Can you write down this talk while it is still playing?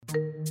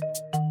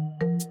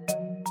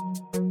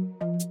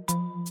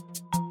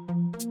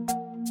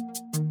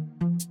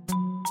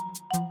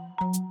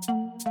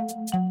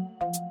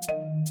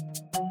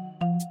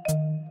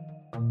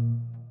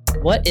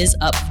What is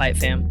up, Fight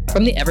Fam?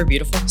 From the ever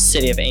beautiful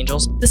City of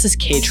Angels, this is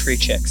Cage Free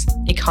Chicks,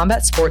 a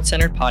combat sports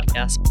centered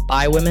podcast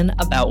by women,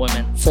 about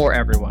women, for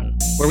everyone,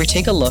 where we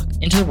take a look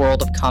into the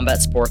world of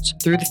combat sports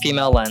through the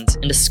female lens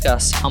and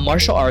discuss how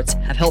martial arts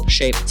have helped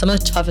shape some of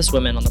the toughest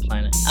women on the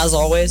planet. As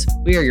always,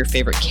 we are your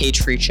favorite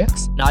Cage Free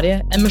Chicks,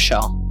 Nadia and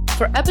Michelle.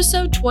 For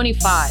episode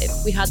 25,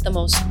 we had the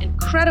most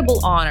incredible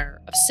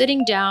honor of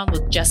sitting down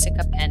with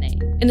Jessica Penne.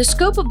 In the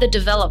scope of the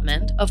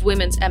development of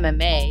women's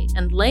MMA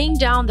and laying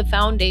down the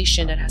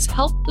foundation that has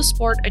helped the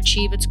sport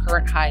achieve its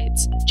current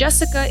heights,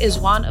 Jessica is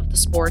one of the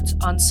sport's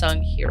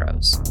unsung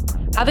heroes.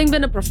 Having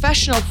been a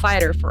professional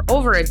fighter for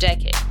over a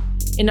decade,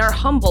 in our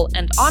humble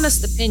and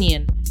honest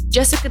opinion,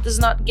 Jessica does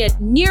not get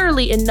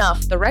nearly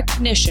enough the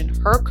recognition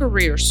her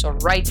career so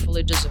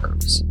rightfully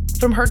deserves.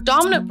 From her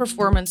dominant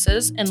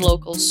performances in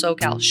local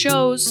SoCal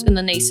shows in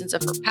the nascence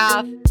of her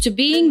path, to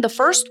being the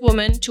first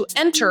woman to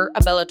enter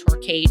a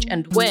Bellator cage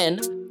and win,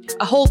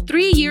 a whole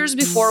 3 years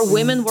before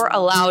women were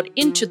allowed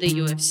into the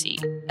UFC,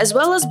 as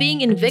well as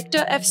being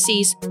Invicta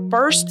FC's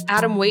first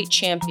atomweight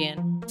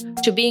champion,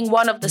 to being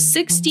one of the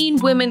 16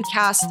 women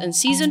cast in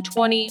season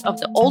 20 of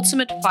The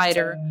Ultimate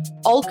Fighter,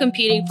 all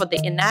competing for the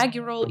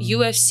inaugural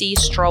UFC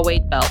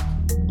strawweight belt.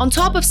 On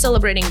top of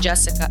celebrating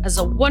Jessica as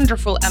a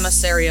wonderful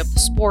emissary of the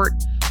sport,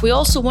 we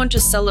also want to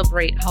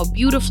celebrate how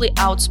beautifully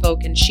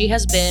outspoken she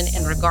has been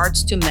in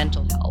regards to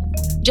mental health.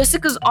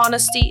 Jessica's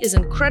honesty is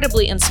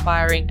incredibly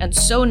inspiring and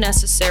so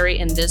necessary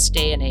in this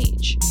day and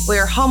age. We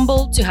are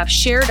humbled to have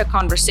shared a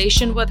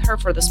conversation with her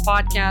for this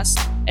podcast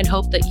and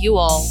hope that you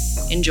all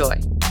enjoy.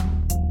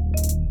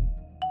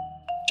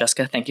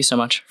 Jessica, thank you so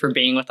much for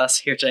being with us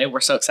here today.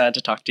 We're so excited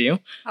to talk to you.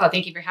 Oh,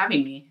 thank you for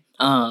having me.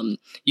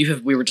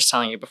 We were just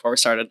telling you before we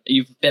started,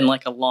 you've been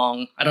like a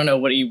long, I don't know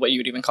what you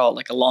would even call it,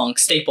 like a long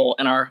staple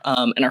in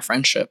our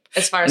friendship.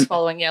 As far as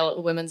following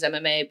women's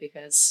MMA,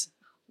 because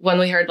when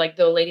we heard like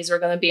the ladies were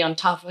going to be on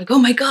top, like, oh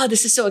my God,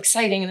 this is so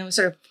exciting. And then we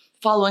sort of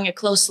following it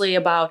closely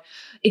about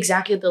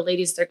exactly the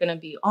ladies that are going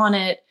to be on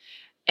it.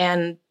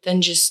 And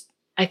then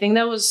I think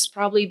that was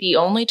probably the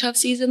only tough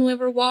season we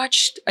ever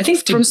watched. I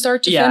think from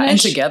start to finish. And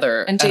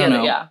together.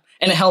 Yeah.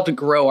 And it helped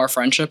grow our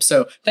friendship.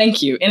 So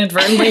thank you.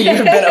 Inadvertently, you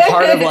have been a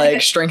part of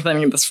like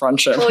strengthening this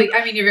friendship. Well,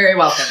 I mean, you're very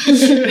welcome.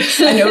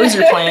 I know it was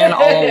your plan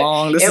all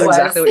along. This is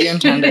exactly what you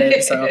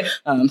intended. So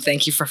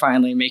thank you for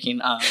finally making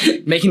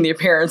the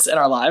appearance in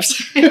our lives.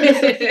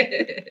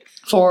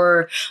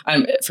 For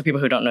people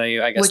who don't know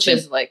you, I guess which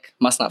is like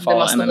must not follow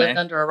they must MMA. Have lived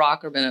under a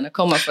rock or been in a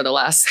coma for the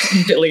last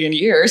billion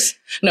years.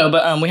 No,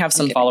 but we have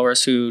some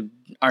followers who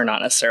are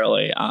not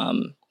necessarily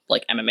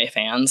like MMA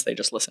fans. They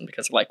just listen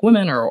because they like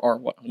women or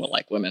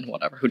like women,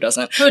 whatever. Who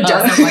doesn't? Who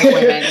doesn't like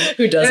women?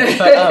 Who doesn't?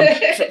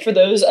 But for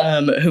those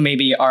who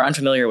maybe are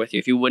unfamiliar with you,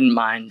 if you wouldn't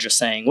mind just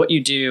saying what you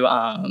do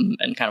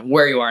and kind of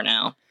where you are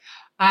now.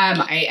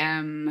 I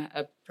am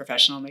a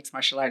professional mixed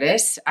martial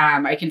artist.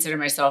 I consider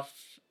myself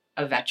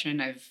a veteran.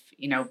 I've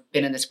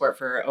been in the sport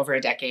for over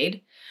a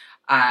decade.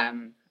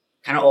 Kind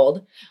of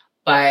old,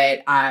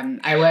 but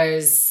I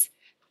was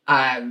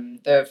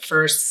the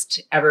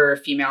first ever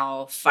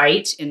female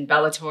fight in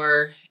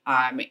Bellator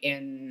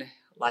in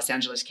Los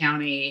Angeles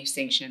County,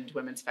 sanctioned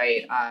women's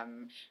fight.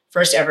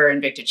 First ever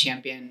Invicta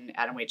champion,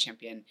 atomweight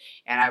champion.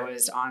 And I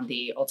was on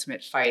the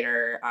Ultimate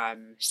Fighter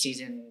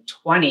season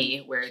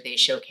 20, where they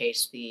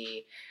showcased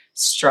the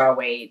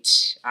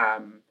strawweight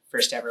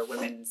first ever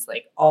women's,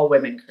 like all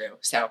women crew.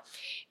 So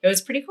it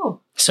was pretty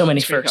cool. So many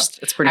firsts.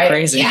 Cool. It's pretty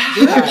crazy.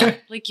 Yeah.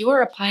 You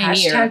were a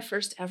pioneer. Hashtag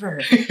first ever.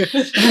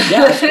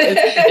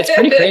 It's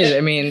pretty crazy.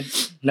 I mean,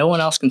 no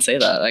one else can say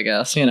that, I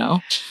guess,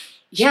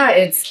 Yeah,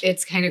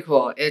 it's kind of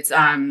cool. It's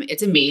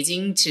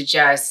amazing to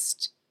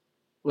just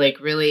like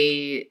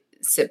really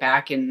sit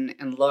back and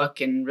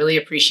look and really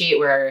appreciate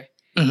where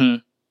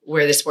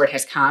the sport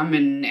has come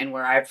and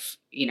where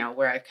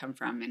I've come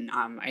from. And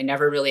I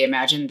never really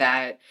imagined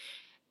that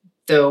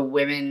the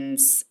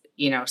women's,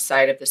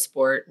 side of the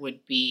sport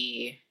would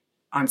be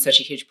on such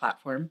a huge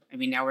platform. I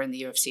mean, now we're in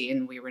the UFC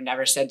and we were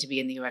never said to be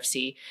in the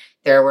UFC.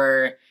 There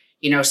were,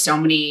 so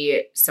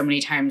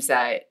many times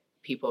that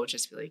people would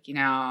just be like,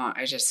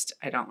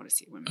 I don't want to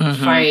see women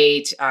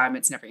fight.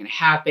 It's never going to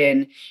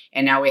happen.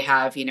 And now we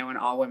have, an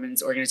all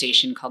women's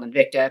organization called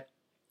Invicta,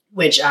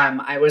 which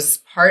I was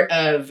part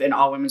of an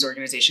all women's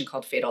organization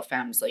called Fatal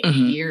Femmes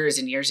years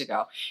and years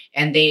ago.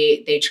 And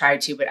they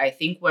tried to, but I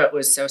think what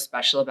was so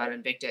special about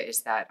Invicta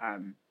is that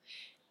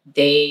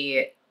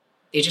they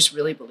just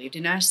really believed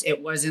in us.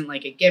 It wasn't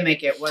like a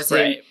gimmick. It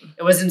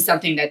wasn't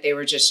something that they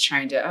were just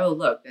trying to, oh,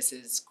 look, this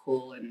is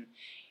cool. And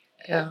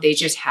they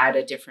just had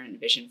a different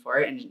vision for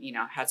it. And,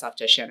 hats off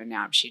to Shannon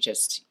Knapp.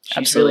 She's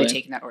really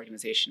taken that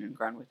organization and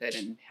grown with it.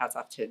 And hats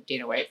off to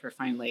Dana White for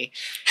finally,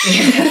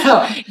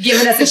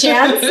 giving us a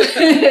chance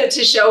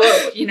to show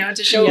what we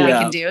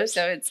can do.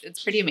 So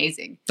it's pretty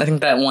amazing. I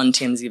think that one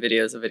TMZ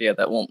video is a video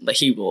that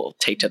he will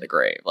take to the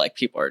grave. Like,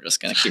 people are just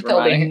going to keep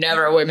reminding. There'll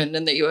be never women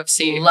in the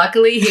UFC.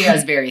 Luckily, he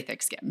has very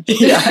thick skin.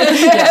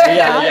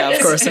 Yeah,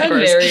 of course.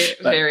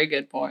 Very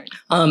good point.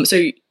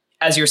 So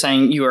as you were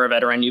saying, you are a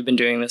veteran. You've been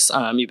doing this.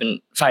 You've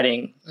been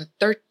fighting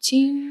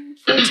 13,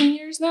 14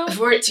 years now?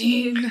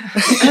 14.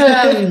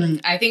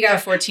 I think I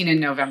have 14 in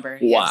November.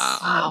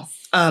 Wow.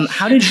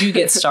 How did you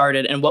get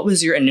started, and what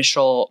was your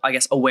initial, I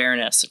guess,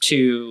 awareness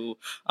to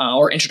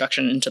or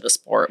introduction into the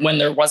sport when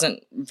there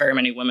wasn't very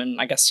many women,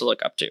 I guess, to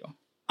look up to?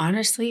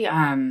 Honestly,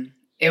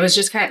 it was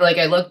just kind of like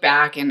I look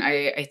back and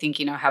I think,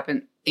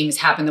 things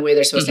happen the way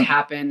they're supposed to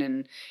happen,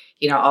 and,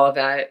 all of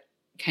that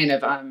kind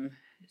of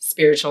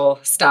spiritual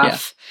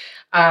stuff.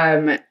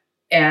 Yeah.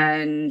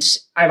 And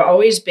I've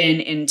always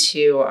been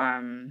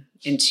into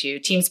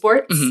team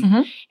sports,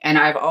 and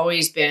I've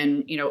always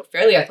been,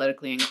 fairly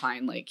athletically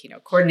inclined, like,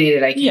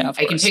 coordinated. I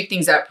can pick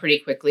things up pretty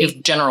quickly. You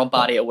have general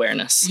body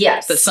awareness.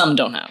 Yes. That some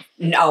don't have.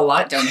 A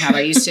lot don't have.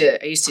 I used to,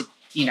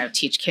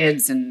 teach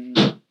kids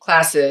and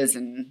classes,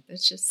 and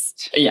it's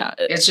just,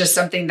 it's just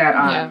something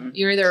that,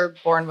 you're either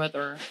born with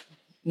or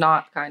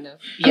not, kind of.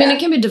 I mean, it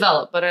can be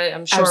developed, but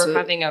I'm sure Absolutely.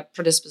 Having a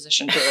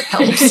predisposition to it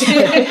helps.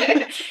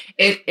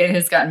 It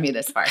has gotten me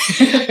this far.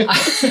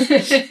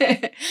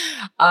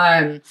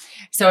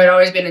 So I'd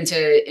always been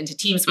into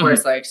team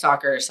sports like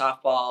soccer,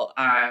 softball,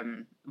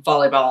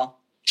 volleyball,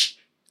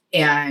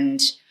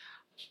 and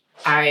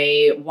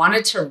I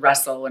wanted to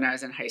wrestle when I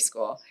was in high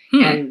school.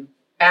 And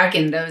back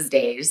in those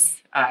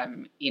days,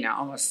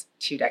 almost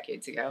 2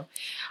 decades ago,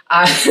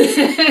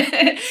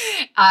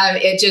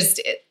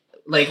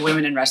 like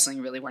women in wrestling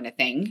really weren't a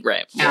thing.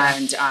 Right.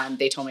 And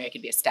they told me I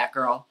could be a stat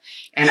girl.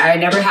 And I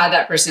never had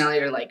that personality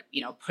to like,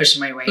 push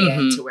my way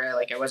into where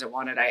like I wasn't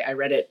wanted. I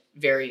read it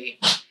very,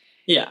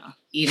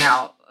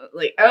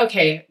 like,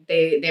 okay,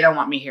 they don't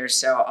want me here.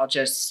 So I'll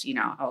just,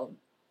 I'll.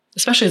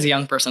 Especially as a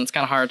young person, it's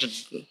kind of hard to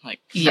like.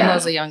 Yeah. And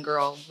as a young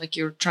girl, like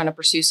you're trying to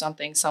pursue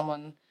something,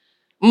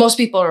 most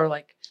people are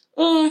like,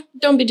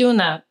 don't be doing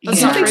that. That's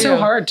something so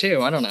hard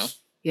too. I don't know.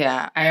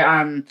 Yeah,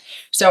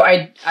 so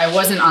I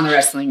wasn't on the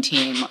wrestling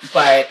team,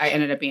 but I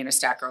ended up being a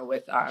stat girl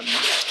with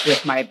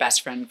my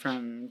best friend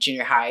from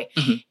junior high,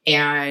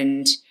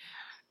 and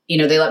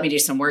they let me do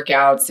some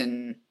workouts,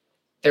 and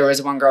there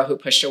was one girl who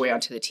pushed her way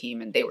onto the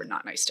team, and they were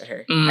not nice to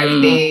her. I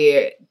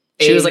mean,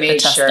 she was like the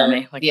test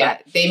dummy.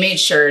 They made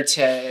sure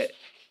to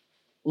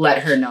let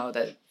her know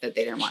that they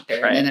didn't want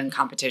her, and then in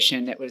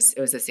competition, it was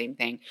the same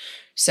thing.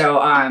 So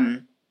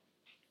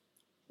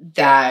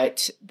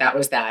that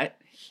was that.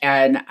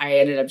 And I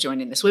ended up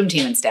joining the swim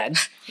team instead,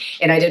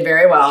 and I did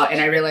very well. And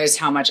I realized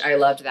how much I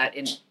loved that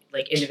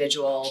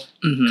individual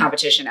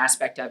competition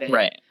aspect of it.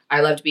 Right.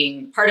 I loved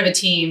being part of a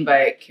team,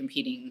 but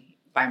competing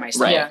by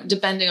myself. Right. Yeah,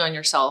 depending on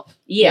yourself.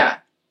 Yeah,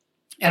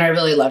 and I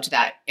really loved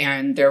that.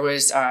 And there were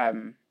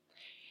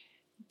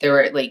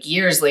like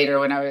years later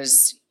when I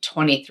was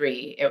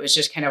 23, it was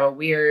just kind of a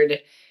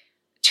weird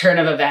turn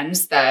of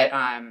events that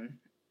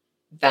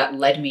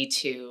led me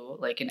to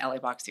like an LA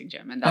boxing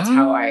gym. And that's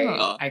how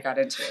I got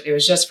into it. It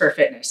was just for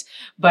fitness.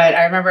 But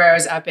I remember I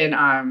was up in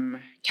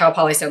Cal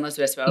Poly San Luis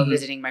Obispo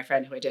visiting my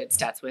friend who I did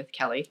stats with,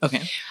 Kelly.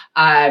 Okay.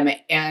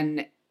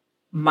 And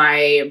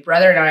my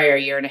brother and I are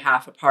a year and a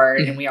half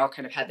apart, and we all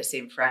kind of had the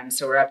same friend.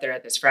 So we're up there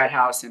at this frat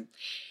house, and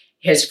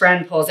his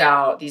friend pulls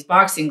out these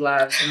boxing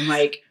gloves, and I'm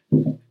like,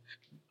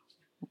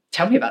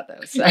 tell me about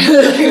those.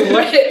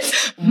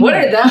 What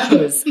are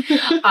those?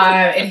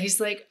 And he's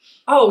like,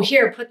 oh,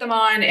 here, put them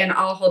on and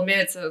I'll hold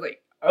mitts. So I was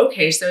like,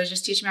 okay. So I was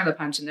just teaching me how to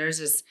punch. And there's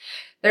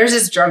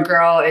this drunk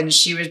girl, and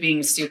she was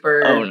being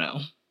super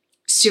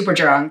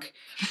drunk.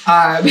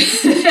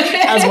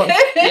 As one,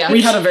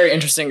 we had a very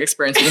interesting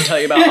experience we can tell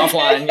you about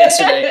offline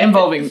yesterday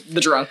involving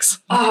the drunks.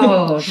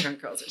 Oh,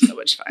 drunk girls are so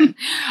much fun.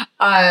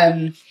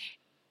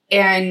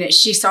 And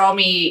she saw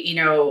me,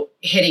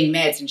 hitting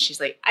mitts, and she's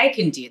like, I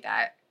can do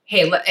that.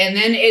 Hey, and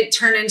then it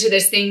turned into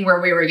this thing where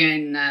we were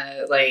going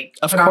to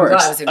put on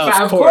gloves. And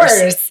of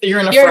course. You're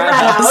in a frat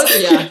house.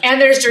 Yeah.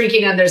 And there's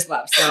drinking and there's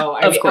love. So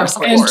of course.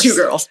 And 2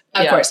 girls.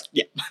 Of course.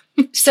 Yeah.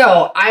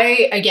 So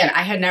I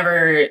had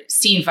never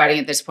seen fighting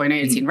at this point. I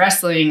had seen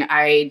wrestling.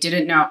 I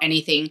didn't know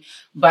anything,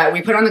 but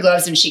we put on the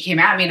gloves and she came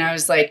at me, and I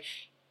was like,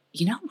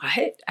 you know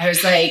what? I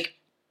was like,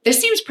 this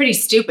seems pretty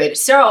stupid.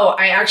 So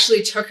I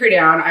actually took her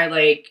down.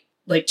 I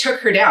took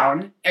her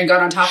down and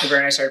got on top of her,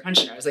 and I started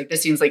punching her. I was like,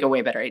 this seems like a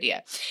way better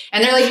idea.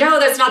 And they're like, no,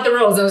 that's not the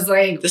rules. I was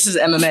like, this is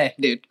MMA,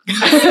 dude.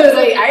 I was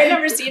like, I had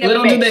never seen MMA.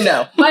 Little did they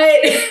know.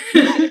 But,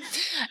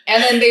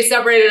 and then they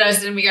separated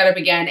us, and we got up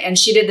again, and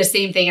she did the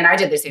same thing, and I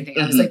did the same thing.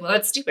 I was like, well,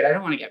 that's stupid. I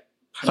don't want to get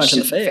punched in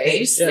the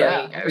face.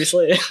 Yeah,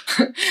 obviously.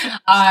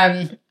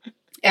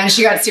 And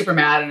she got super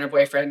mad, and her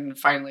boyfriend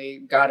finally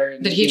got her.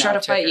 And, did he try to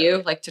fight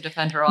you, like to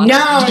defend her honor?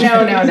 No.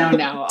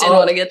 Didn't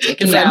want to get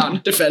taken down.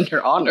 Defend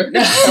her honor.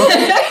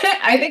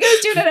 I think I was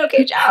doing an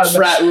okay job.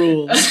 Frat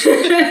rules.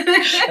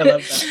 I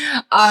love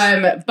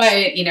that. But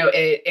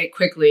it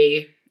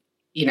quickly,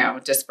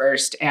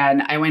 dispersed,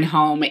 and I went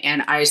home,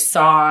 and I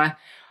saw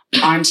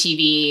on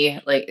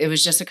TV, like it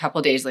was just a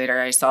couple days later,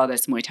 I saw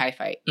this Muay Thai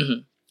fight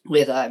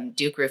with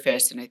Duke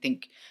Rufus and I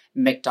think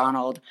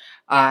McDonald.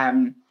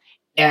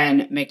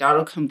 And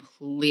McDonald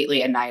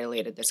completely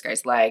annihilated this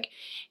guy's leg.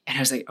 And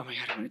I was like, oh my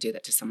God, I want to do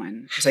that to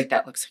someone. I was like,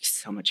 that looks like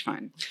so much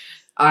fun.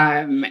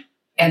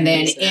 And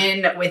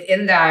then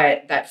within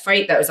that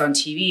fight that was on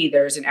TV,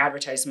 there was an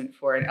advertisement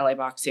for an LA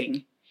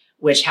Boxing,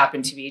 which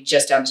happened to be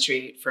just down the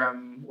street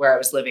from where I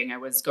was living. I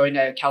was going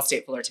to Cal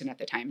State Fullerton at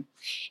the time.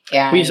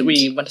 And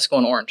we went to school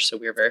in Orange, so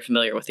we were very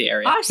familiar with the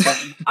area.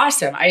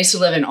 Awesome. I used to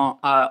live in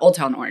Old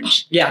Town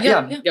Orange. Yeah.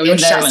 We in went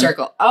to the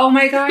circle. Oh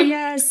my God,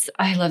 yes.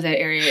 I love that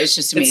area. It's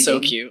just amazing. It's so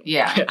cute.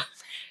 Yeah.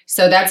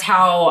 So that's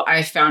how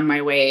I found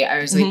my way. I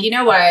was like, you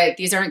know what?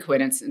 These aren't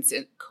coincidences.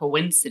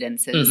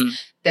 Mm-hmm.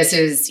 This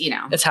is,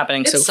 it's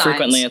happening so science.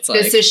 Frequently. It's like,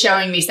 this is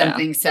showing me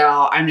something.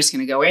 So I'm just going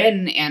to go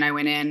in. And I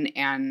went in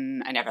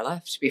and I never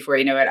left. Before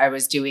you know it, I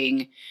was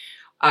doing,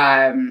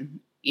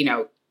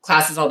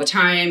 classes all the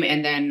time.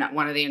 And then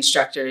one of the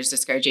instructors,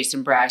 this guy,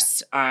 Jason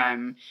Bress,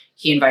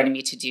 he invited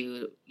me to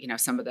do,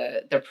 some of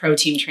the pro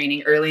team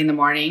training early in the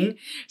morning.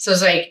 So I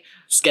was like,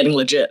 it's getting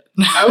legit.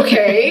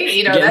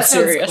 Okay. That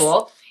serious. Sounds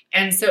cool.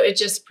 And so it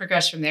just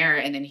progressed from there.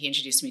 And then he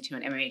introduced me to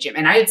an MMA gym.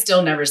 And I had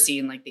still never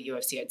seen like the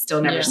UFC. I'd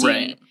still never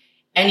seen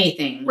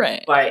anything.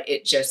 Right. But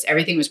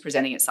everything was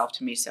presenting itself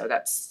to me. So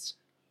that's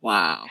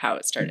how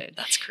it started.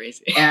 That's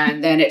crazy.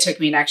 And then it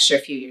took me an extra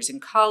few years in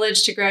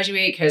college to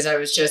graduate because I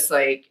was just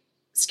like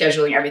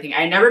scheduling everything.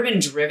 I'd never been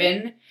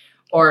driven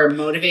or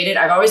motivated.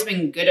 I've always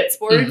been good at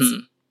sports,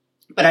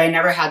 but I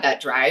never had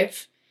that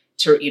drive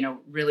to,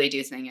 really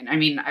do things. And I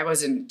mean, I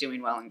wasn't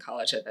doing well in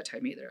college at that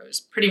time either. I was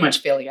pretty much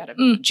failing out of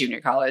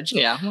junior college.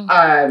 Yeah.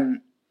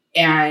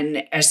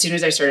 And as soon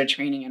as I started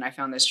training and I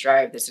found this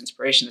drive, this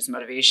inspiration, this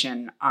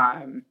motivation,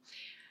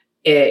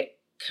 it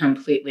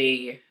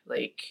completely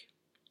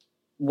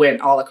went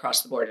all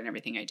across the board in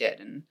everything I did.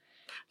 And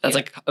that's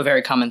like a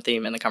very common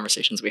theme in the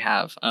conversations we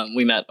have.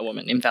 We met a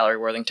woman named Valerie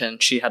Worthington.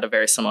 She had a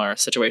very similar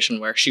situation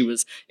where she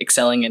was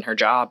excelling in her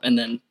job.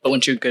 But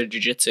when she would go to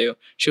jiu-jitsu,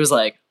 she was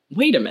like,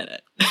 wait a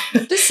minute.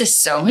 This is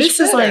so much This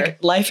better. is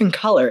like life in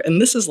color.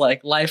 And this is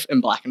like life in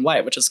black and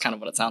white, which is kind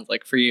of what it sounds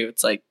like for you.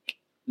 It's like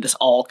this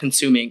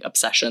all-consuming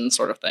obsession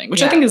sort of thing,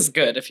 which I think is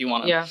good if you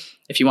want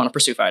to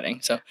pursue fighting.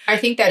 So I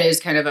think that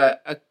is kind of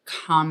a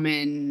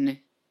common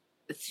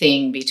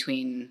thing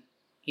between,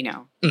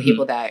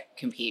 people that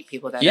compete,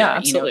 people that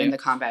are, in the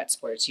combat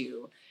sports.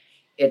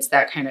 It's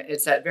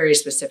that very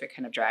specific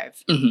kind of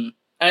drive. Mm-hmm.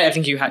 And I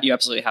think you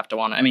absolutely have to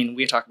want to. I mean,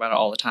 we talk about it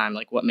all the time,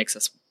 like what makes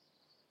us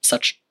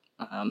such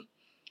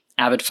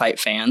avid fight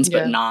fans,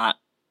 but not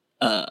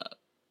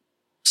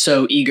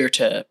so eager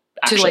to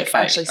actually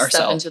fight actually ourselves.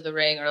 Step into the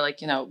ring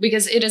or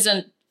because it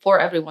isn't for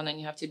everyone, and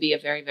you have to be a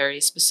very, very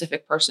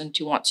specific person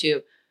to want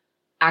to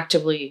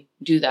actively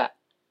do that.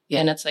 Yeah.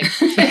 And it's like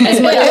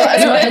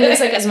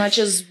as much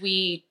as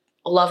we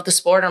love the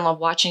sport and love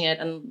watching it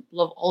and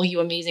love all you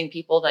amazing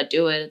people that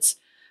do it, it's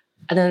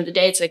at the end of the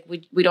day, it's like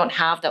we don't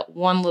have that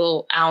one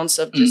little ounce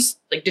of just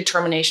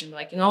determination.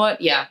 Like, you know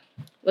what? Yeah,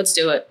 let's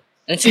do it.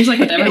 And it seems like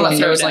with everyone,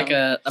 there was like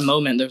a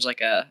moment, there's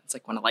like it's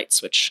like when a light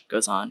switch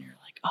goes on, you're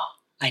like, oh,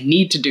 I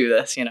need to do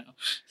this,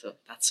 So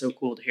that's so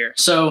cool to hear.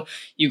 So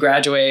you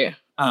graduate,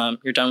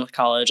 you're done with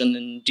college, and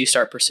then do you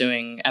start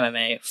pursuing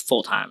MMA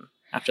full time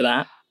after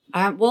that?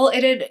 I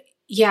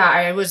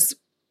was,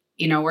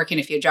 working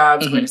a few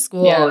jobs, going to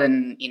school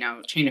and,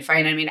 trying to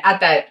fight. I mean, at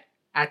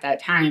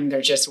that time,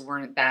 there just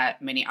weren't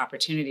that many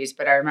opportunities.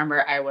 But I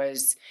remember I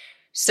was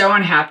so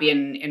unhappy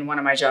in one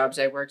of my jobs.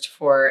 I worked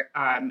for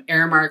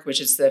Aramark,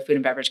 which is the food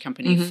and beverage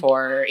company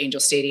for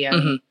Angel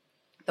Stadium,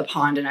 the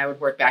Pond, and I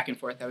would work back and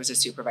forth. I was a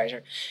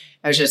supervisor.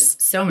 I was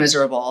just so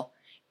miserable.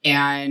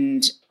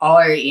 And all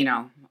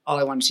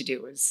I wanted to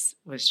do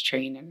was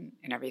train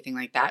and everything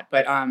like that.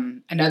 But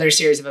another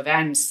series of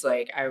events,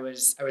 I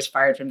was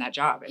fired from that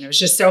job, and it was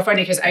just so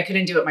funny because I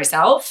couldn't do it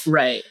myself.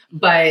 Right.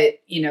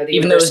 But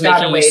even though it was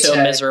making you so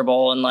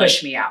miserable and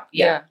push me out.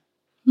 Yeah.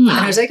 And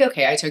I was like,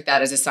 okay, I took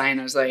that as a sign.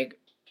 I was like,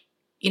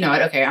 you know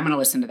what? Okay, I'm going to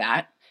listen to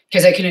that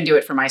because I couldn't do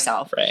it for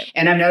myself. Right.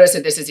 And I've noticed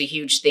that this is a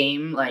huge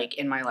theme,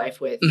 in my life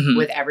with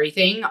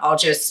everything. I'll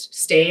just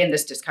stay in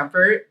this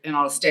discomfort, and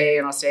I'll stay,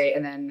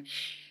 and then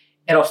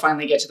it'll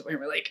finally get to the point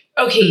where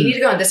okay, you need to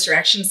go in this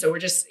direction. So we're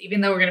just,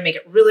 even though we're going to make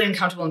it really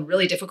uncomfortable and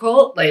really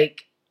difficult,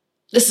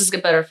 this is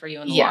better for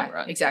you in the long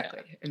run.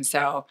 Exactly. Yeah. And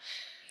so,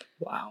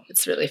 wow,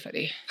 it's really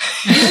funny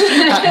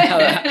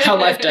how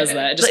life does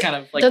that. It just kind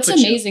of that's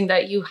amazing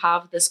that you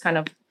have this kind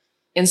of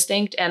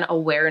instinct and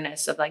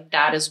awareness of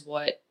that is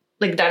what,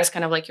 that is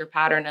kind of your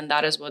pattern, and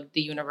that is what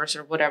the universe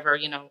or whatever,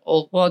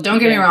 well, don't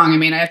get me wrong. I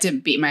mean, I have to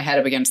beat my head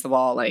up against the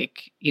wall,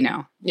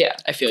 yeah,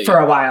 I feel you. For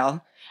a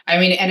while. I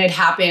mean, and it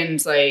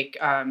happened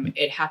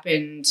it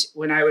happened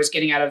when I was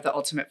getting out of the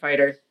Ultimate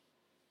Fighter.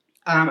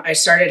 I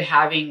started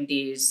having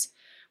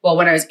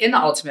when I was in the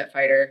Ultimate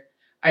Fighter,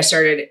 I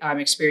started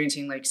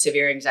experiencing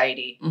severe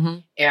anxiety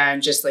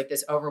and just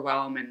this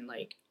overwhelm, and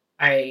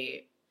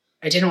I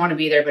didn't want to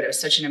be there, but it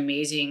was such an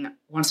amazing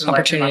once in a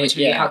lifetime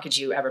opportunity. Yeah. How could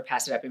you ever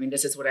pass it up? I mean,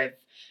 this is what I've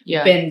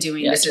been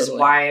doing. This is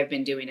why I've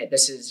been doing it.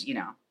 This is,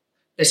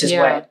 this is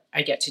what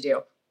I get to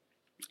do.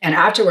 And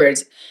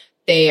afterwards,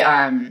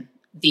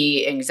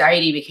 the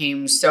anxiety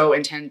became so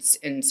intense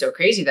and so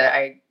crazy that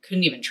I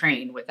couldn't even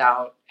train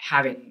without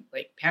having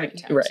panic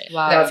attacks, right.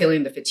 without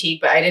feeling the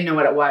fatigue, but I didn't know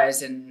what it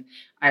was. And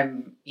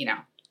I'm,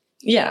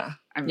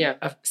 I'm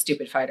a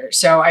stupid fighter.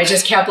 So I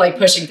just kept like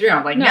pushing through.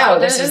 I'm like, no,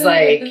 this is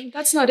like...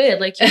 That's not it.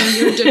 Like,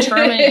 you're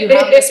determined, you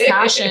have this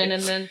passion,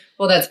 and then...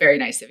 Well, that's very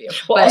nice of you.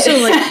 Well,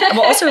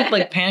 also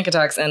like panic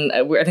attacks, and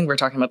I think we were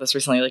talking about this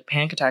recently, like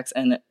panic attacks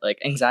and like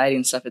anxiety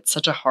and stuff. It's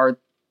such a hard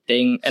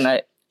thing.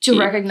 And to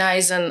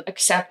recognize and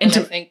accept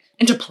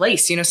into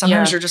place,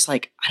 sometimes you're just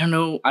like, I don't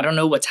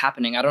know what's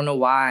happening. I don't know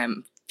why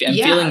I'm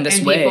feeling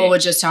this way. People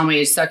would just tell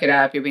me, suck it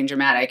up, you're being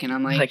dramatic. And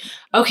I'm like,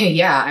 okay,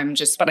 yeah, I'm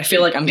just... But I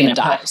feel like I'm going to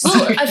die.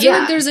 Well, I feel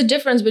like there's a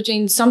difference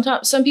between some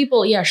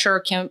people,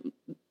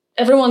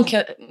 everyone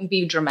can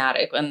be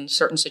dramatic in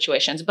certain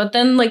situations. But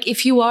then like,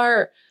 if you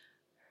are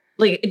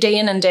like day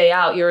in and day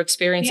out, you're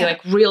experiencing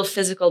like real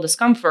physical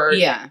discomfort.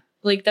 Yeah.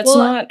 Like that's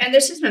not... And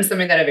this has been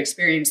something that I've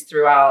experienced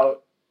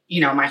throughout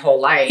my whole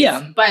life.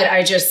 Yeah. But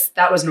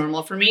that was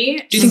normal for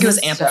me. Do you think it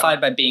was amplified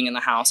by being in the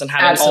house and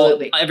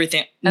having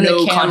everything, and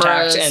no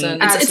contact?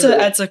 And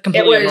it's a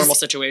completely normal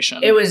situation.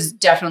 It was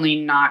definitely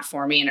not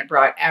for me, and it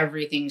brought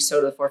everything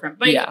so to the forefront.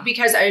 But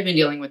because I've been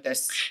dealing with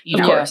this,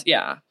 Of course,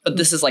 yeah. But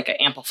this is like an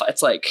amplified.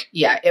 It's like...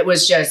 Yeah, it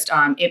was just,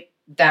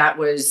 that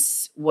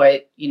was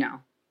what,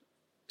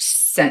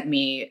 sent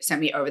me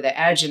over the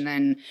edge. And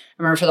then I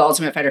remember for the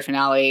Ultimate Fighter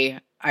finale,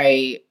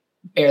 I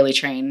barely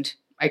trained.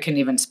 I couldn't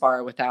even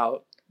spar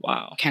without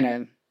kind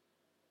of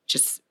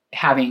just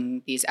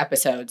having these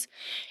episodes.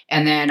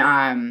 And then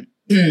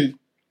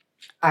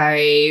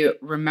I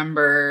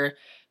remember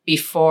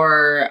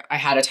before I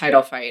had a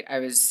title fight, I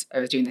was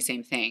doing the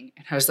same thing.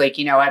 And I was like,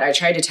 you know what? I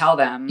tried to tell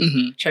them,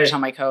 tried to tell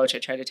my coach, I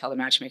tried to tell the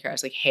matchmaker. I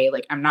was like, hey,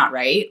 like, I'm not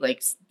right.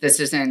 Like, this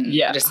isn't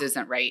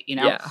right,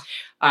 Yeah.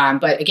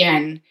 But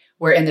again,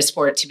 we're in the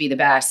sport to be the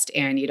best,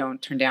 and you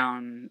don't turn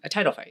down a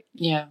title fight.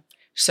 Yeah.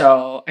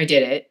 So I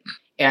did it.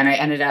 And I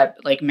ended up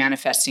like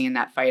manifesting in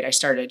that fight. I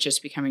started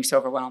just becoming so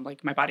overwhelmed,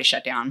 like my body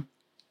shut down,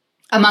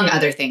 among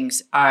other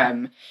things. But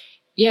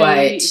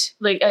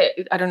like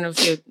I don't know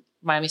if you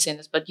mind me saying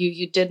this, but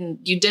you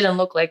didn't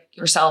look like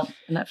yourself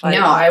in that fight.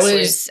 No,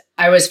 honestly.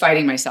 I was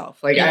fighting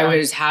myself. Like I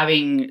was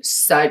having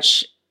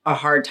such a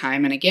hard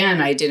time, and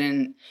again, I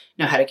didn't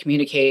know how to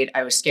communicate.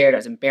 I was scared. I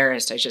was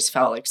embarrassed. I just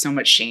felt like so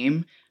much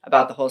shame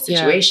about the whole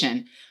situation.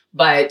 Yeah.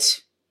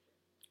 But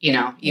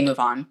you move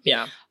on.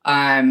 Yeah.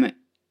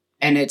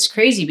 And it's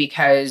crazy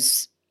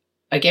because,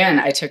 again,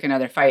 I took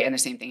another fight and the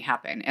same thing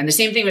happened. And the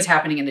same thing was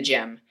happening in the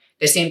gym.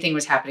 The same thing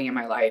was happening in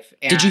my life.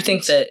 And did you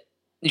think that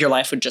your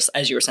life would just,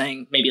 as you were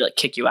saying, maybe like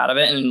kick you out of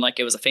it and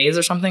like it was a phase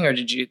or something? Or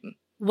did you?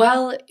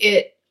 Well,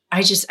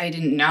 I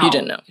didn't know. You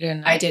didn't know.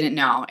 I didn't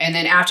know. And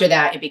then after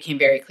that, it became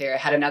very clear. I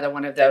had another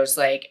one of those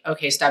like,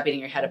 okay, stop beating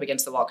your head up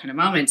against the wall kind of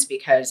moments,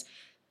 because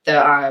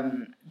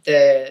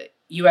the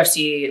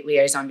UFC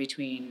liaison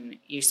between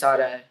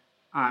USADA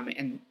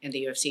and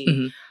the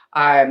UFC,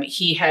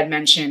 he had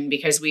mentioned,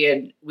 because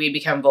we'd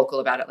become vocal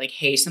about it, like,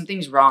 hey,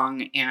 something's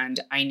wrong and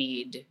I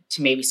need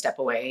to maybe step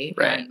away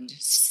and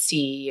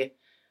see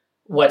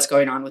what's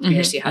going on with me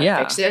or see how to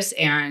fix this.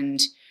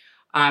 And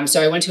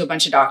so I went to a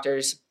bunch of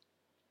doctors,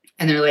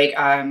 and they're like,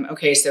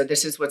 okay, so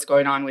this is what's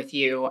going on with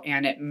you,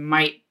 and it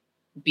might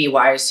be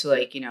wise to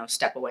like,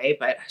 step away.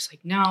 But I was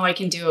like, no, I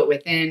can do it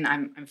within,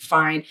 I'm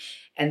fine.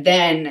 And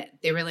then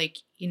they were like,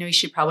 you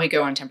should probably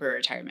go on temporary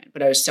retirement.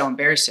 But I was so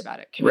embarrassed about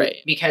it.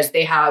 Because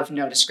they have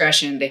no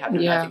discretion. They have no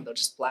nothing. They'll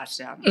just blast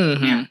it out.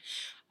 Yeah,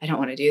 I don't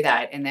want to do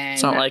that. And then...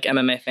 It's not like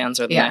MMA fans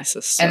are the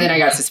nicest. So. And then I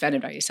got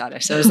suspended by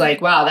USADA. So I was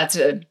like, wow, that's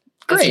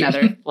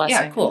another blessing.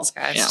 Yeah, cool.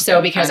 Yeah.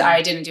 So because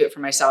I didn't do it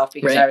for myself,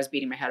 because I was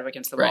beating my head up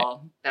against the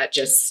wall, that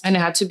just... And it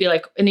had to be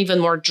like an even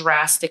more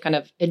drastic kind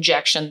of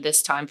ejection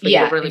this time for you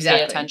to really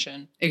pay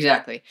attention.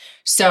 Exactly.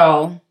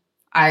 So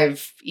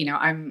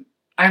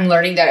I'm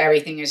learning that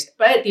everything is,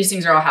 but these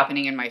things are all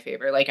happening in my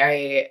favor. Like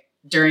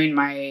during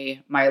my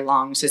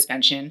long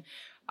suspension,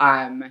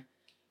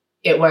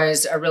 it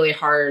was a really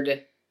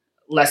hard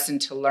lesson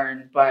to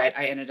learn, but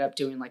I ended up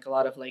doing like a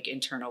lot of like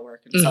internal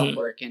work and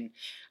self-work. And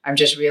I'm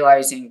just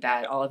realizing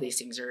that all of these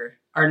things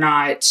are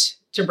not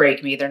to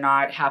break me. They're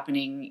not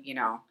happening,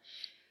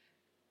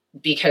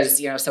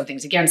 because,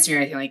 something's against me or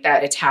anything like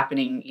that. It's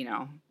happening,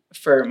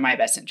 for my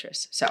best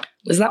interest. So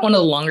is that one of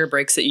the longer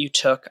breaks that you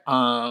took,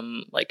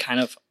 like kind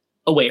of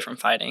away from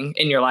fighting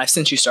in your life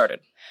since you started?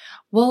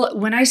 Well,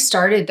 when I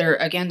started, there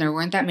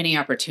weren't that many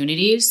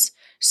opportunities.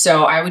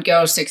 So I would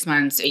go 6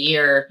 months, a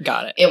year.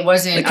 Got it. It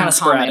wasn't like kind of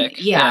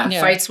sporadic. Yeah.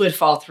 Fights would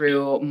fall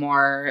through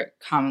more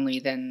commonly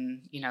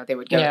than, they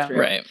would go through.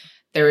 Right.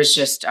 There was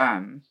just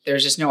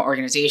no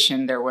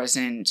organization. There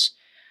wasn't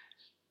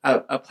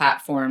a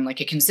platform,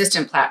 like a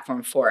consistent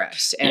platform for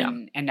us.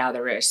 And now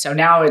there is. So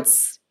now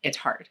it's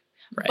hard.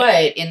 Right.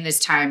 But in this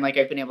time, like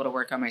I've been able to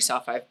work on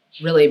myself. I've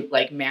really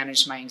like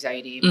managed my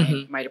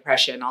anxiety, my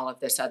depression, all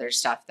of this other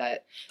stuff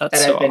that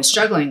I've been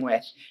struggling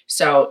with.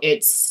 So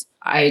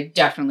I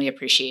definitely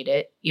appreciate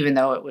it, even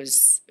though it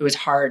was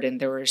hard and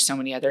there were so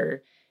many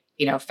other,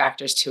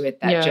 factors to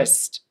it that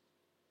just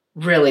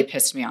really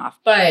pissed me off.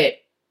 But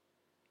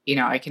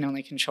I can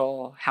only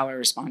control how I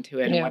respond to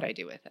it and what I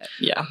do with it.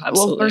 Yeah,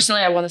 absolutely. Well,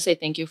 personally, I want to say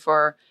thank you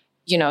for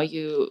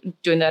you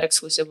doing that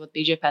exclusive with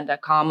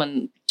bjpenn.com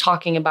and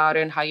talking about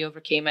it and how you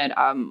overcame it.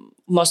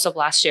 Most of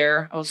last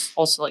year, I was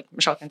also, like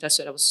Michelle can attest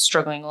to it, I was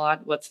struggling a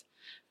lot with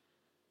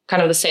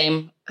kind of the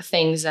same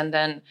things. And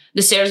then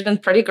this year has been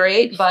pretty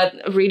great, but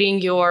reading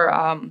your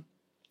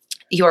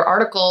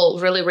article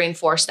really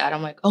reinforced that.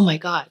 I'm like, oh my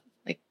God,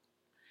 like,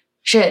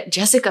 shit,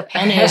 Jessica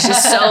Penne is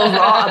just so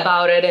raw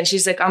about it. And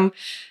she's like, I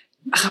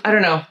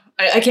don't know.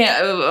 I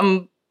can't,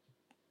 I'm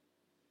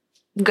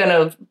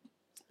gonna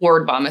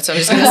word vomit, so I'm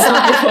just gonna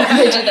stop before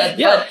I do that.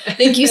 Yeah. But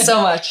thank you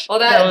so much. Well,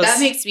 that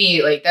makes me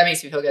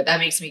feel good. That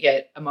makes me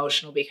get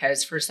emotional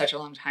because for such a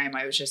long time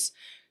I was just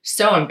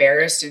so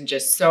embarrassed and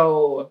just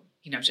so,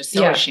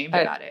 ashamed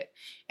about it.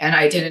 And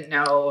I didn't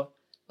know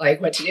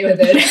like what to do with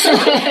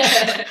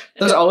it.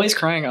 There's always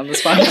crying on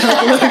this podcast,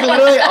 like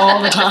literally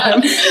all the time.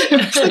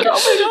 It's like,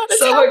 oh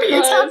my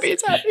God,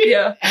 it's happy.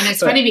 Yeah. And it's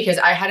funny because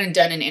I hadn't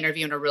done an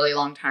interview in a really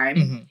long time.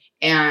 Mm-hmm.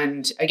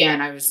 And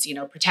again, I was,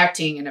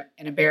 protecting and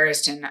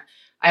embarrassed. And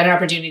I had an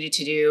opportunity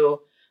to do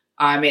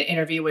an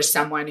interview with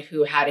someone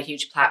who had a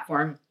huge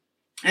platform.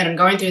 And I'm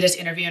going through this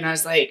interview and I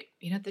was like,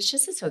 this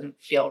just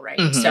doesn't feel right.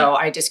 Mm-hmm. So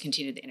I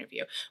discontinued the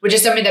interview, which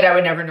is something that I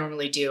would never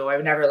normally do. I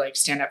would never like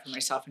stand up for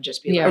myself and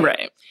just be like,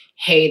 right.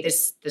 Hey,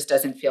 this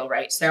doesn't feel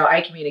right. So I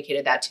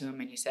communicated that to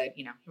him and he said,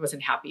 he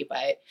wasn't happy,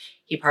 but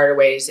he parted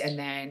ways. And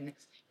then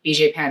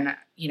BJ Penn,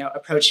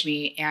 approached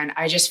me and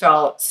I just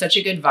felt such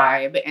a good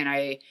vibe. And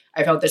I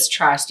felt this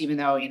trust, even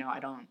though, I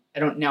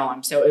don't know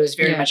him. So it was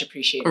very much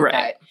appreciated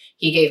that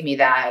he gave me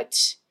that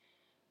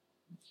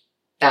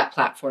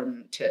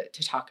platform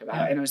to talk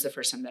about. And it was the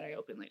first time that I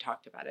openly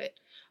talked about it.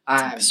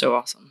 So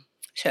awesome.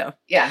 So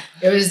yeah,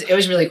 it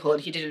was really cool.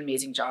 And he did an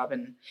amazing job.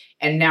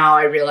 And now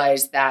I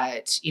realized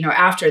that,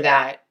 after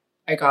that,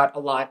 I got a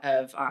lot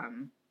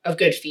of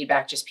good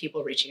feedback, just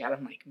people reaching out.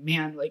 I'm like,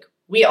 man, like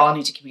we all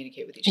need to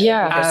communicate with each other.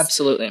 Yeah,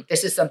 absolutely.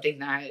 This is something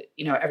that,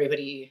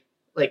 everybody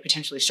like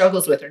potentially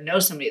struggles with or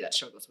knows somebody that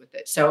struggles with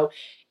it. So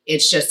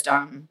it's just,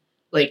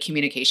 like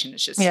communication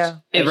is just,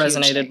 it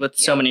resonated with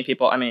so many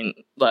people. I mean,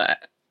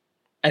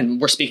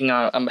 and we're speaking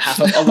on behalf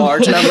of a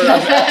large number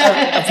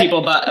of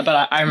people, but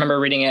I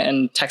remember reading it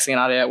and texting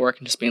Nadia at work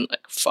and just being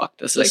like, fuck,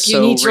 this is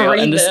so real.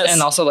 And this,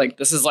 and also like,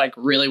 this is like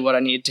really what I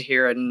need to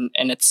hear. And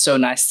it's so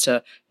nice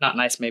not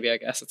nice, maybe, I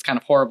guess it's kind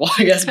of horrible,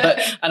 I guess, but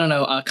I don't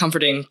know,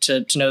 comforting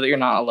to know that you're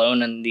not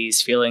alone in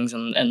these feelings.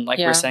 And like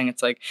we're saying,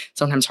 it's like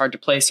sometimes hard to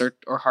place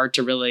or hard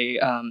to really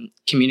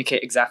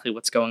communicate exactly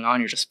what's going on.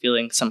 You're just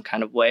feeling some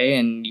kind of way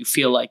and you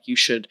feel like you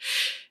should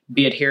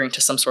be adhering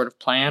to some sort of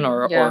plan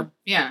or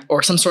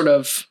some sort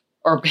of,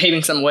 or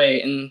behaving some way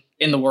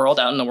in the world,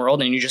 out in the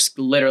world, and you just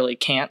literally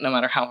can't, no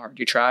matter how hard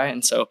you try.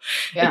 And so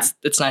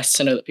it's nice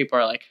to know that people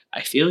are like,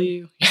 I feel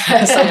you.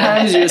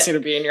 Sometimes you just need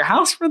to be in your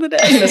house for the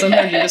day.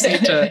 Sometimes you just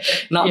need to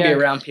not be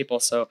around people.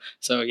 So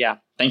yeah,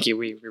 thank you.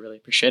 We really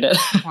appreciate it.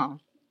 Wow.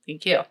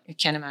 Thank you. I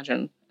can't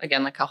imagine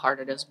again, like how hard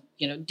it is,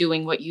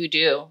 doing what you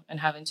do and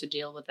having to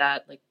deal with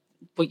that. Like,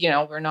 but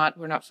we're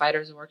not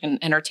fighters who work in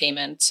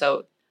entertainment.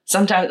 So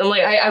sometimes I'm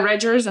like, I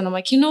read yours and I'm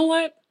like, you know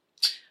what?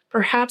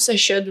 Perhaps I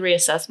should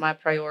reassess my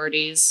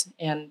priorities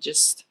and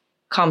just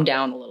calm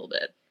down a little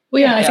bit.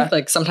 Well, yeah, I think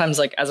like sometimes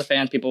like as a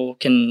fan, people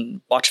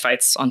can watch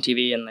fights on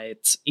TV and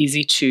it's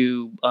easy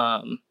to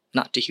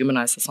not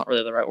dehumanize. That's not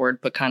really the right word,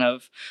 but kind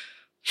of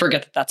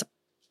forget that that's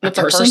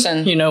a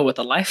person, with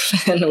a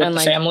life and with a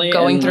family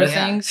going through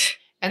things.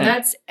 And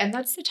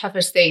that's the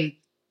toughest thing.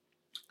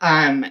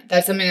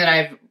 That's something that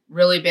I've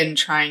really been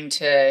trying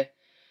to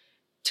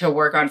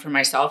work on for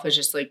myself is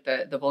just like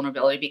the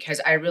vulnerability,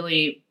 because I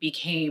really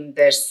became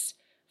this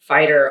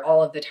fighter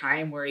all of the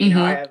time where, I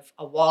have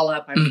a wall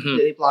up, I'm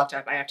completely blocked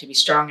up. I have to be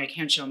strong. I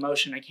can't show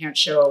emotion. I can't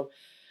show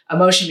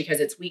emotion because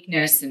it's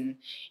weakness and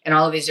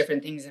all of these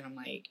different things. And I'm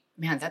like,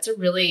 man, that's a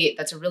really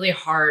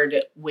hard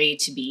way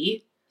to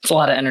be. It's a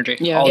lot of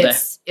energy all day.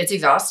 It's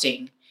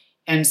exhausting.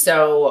 And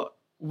so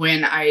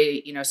when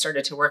I,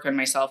 started to work on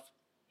myself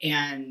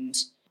and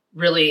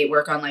really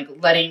work on like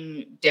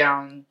letting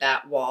down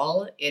that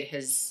wall, it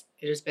has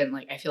been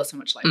like, I feel so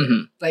much lighter.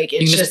 Mm-hmm. Like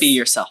it's you can just be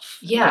yourself.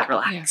 Yeah. Like,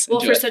 relax. Well,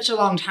 for such a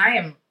long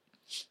time,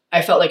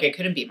 I felt like I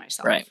couldn't be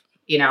myself. Right.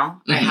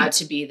 I had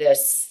to be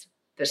this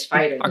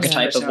fighter.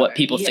 Archetype of what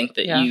people think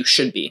that you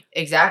should be.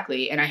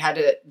 Exactly. And I had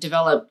to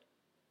develop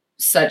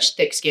such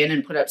thick skin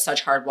and put up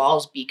such hard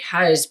walls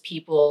because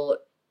people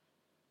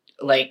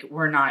like,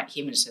 we're not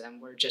humans to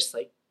them. We're just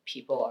like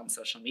people on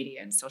social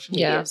media, and social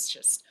media is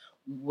just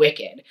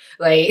wicked.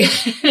 Like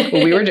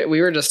well,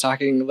 we were just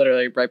talking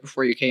literally right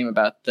before you came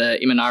about the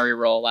Imanari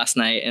role last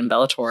night in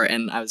Bellator,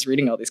 and I was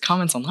reading all these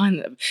comments online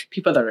of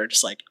people that are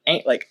just like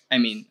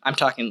I'm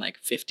talking like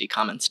 50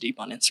 comments deep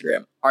on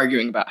Instagram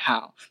arguing about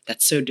how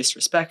that's so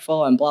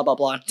disrespectful and blah blah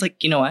blah. It's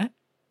like, you know what?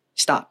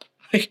 Stop.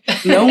 Like,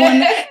 no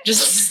one,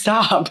 just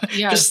stop.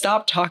 Yeah. Just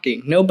stop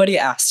talking. Nobody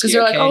asked you. Because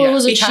they're like, it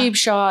was a cheap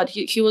shot.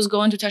 He was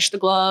going to touch the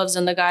gloves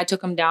and the guy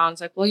took him down.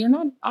 It's like, well, you're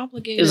not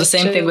obligated. It was the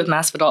same thing with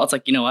Masvidal. It's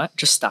like, you know what?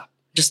 Just stop.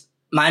 Just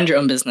mind your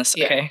own business,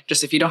 okay?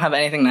 Just if you don't have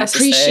anything nice to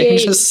say,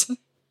 just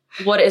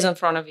what is in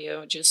front of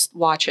you. Just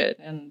watch it.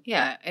 And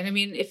yeah. And I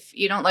mean, if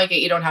you don't like it,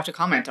 you don't have to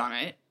comment on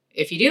it.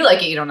 if you do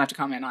like it, you don't have to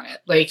comment on it.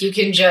 Like, you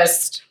can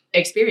just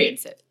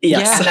experience it.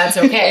 Yes. Yeah. And that's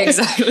okay.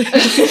 Exactly.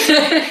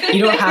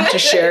 You don't have to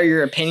share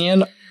your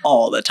opinion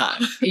all the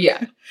time.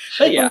 Yeah.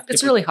 But yeah.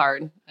 It's really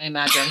hard, I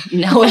imagine,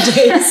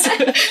 nowadays.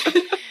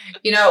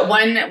 You know,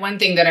 one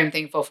thing that I'm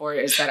thankful for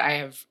is that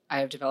I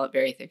have developed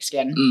very thick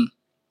skin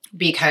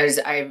because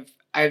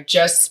I've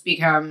just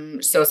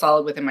become so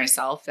solid within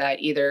myself that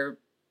either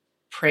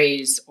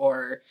praise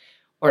or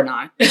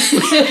not.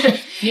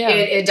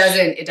 It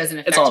doesn't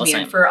affect me.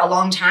 And for a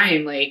long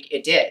time, like,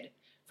 it did.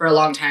 For a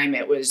long time,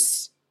 it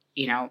was,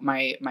 you know,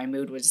 my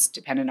mood was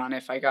dependent on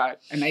if I got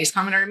a nice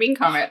comment or a mean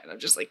comment. And I'm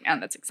just like,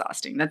 man, that's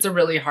exhausting. That's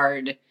really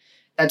hard.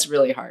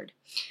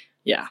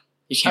 Yeah.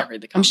 You can't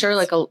read the comments. I'm sure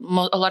like a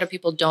lot of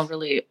people don't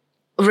really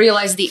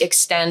realize the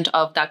extent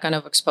of that kind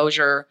of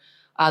exposure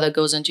that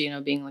goes into, you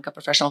know, being like a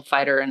professional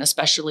fighter, and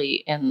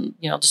especially in,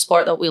 you know, the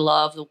sport that we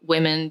love, the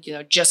women, you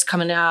know, just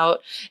coming out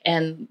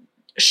and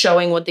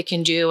showing what they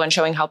can do and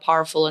showing how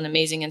powerful and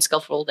amazing and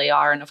skillful they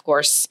are. And of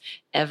course,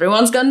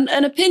 everyone's got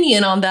an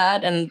opinion on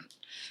that. And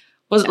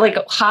was like,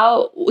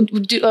 how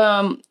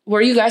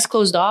were you guys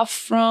closed off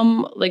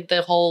from like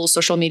the whole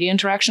social media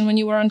interaction when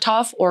you were on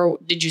Tough, or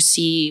did you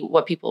see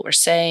what people were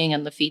saying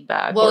and the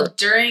feedback? Well,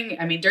 during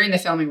the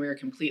filming, we were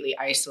completely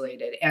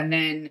isolated. And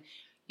then,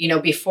 you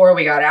know, before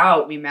we got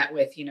out, we met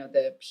with, you know,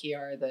 the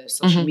PR, the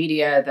social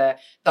media, the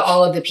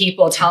all of the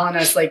people telling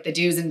us like the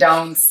do's and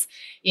don'ts,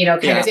 you know,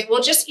 kind of thing.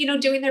 Well, just, you know,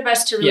 doing their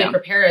best to really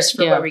prepare us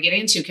for what we get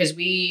into. Cause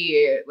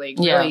we like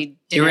really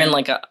didn't. You were in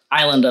like an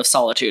island of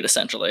solitude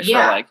essentially for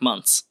like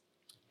months.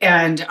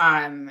 And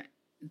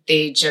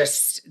they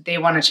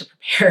wanted to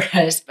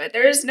prepare us, but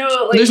there's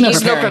no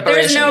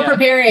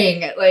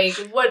preparing like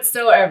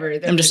whatsoever.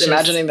 I'm just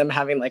imagining them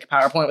having like a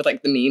PowerPoint with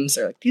like the memes.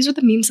 They're like, these are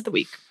the memes of the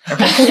week.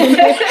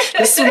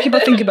 This is what people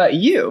think about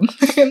you.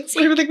 This is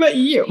what people think about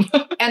you.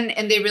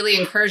 And they really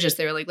encouraged us.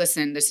 They were like,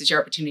 listen, this is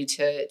your opportunity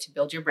to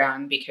build your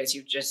brand, because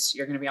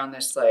you're going to be on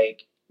this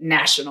like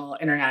national,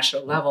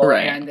 international level.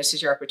 Right. And this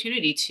is your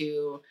opportunity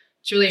to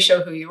really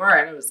show who you are.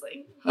 And I was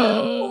like,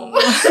 no,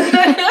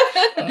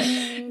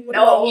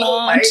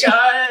 oh my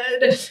God.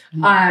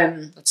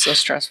 That's so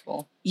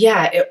stressful.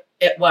 Yeah,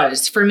 it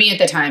was. For me at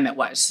the time, it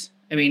was.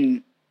 I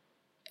mean,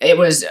 it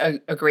was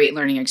a great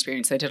learning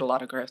experience. I did a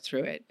lot of growth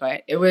through it,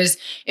 but it was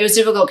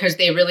difficult because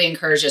they really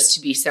encouraged us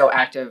to be so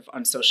active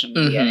on social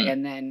media.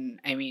 And then,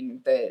 I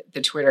mean, the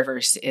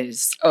Twitterverse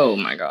is, oh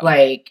my God,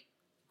 like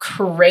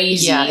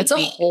crazy. Yeah, it's a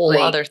whole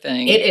other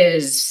thing. It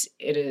is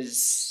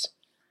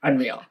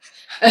unreal.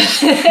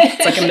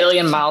 It's like a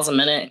million miles a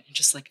minute. You're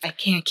just like, I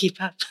can't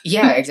keep up.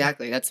 Yeah,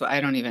 exactly. That's what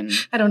I don't know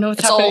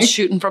what's happening. All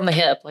shooting from the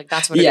hip. Like,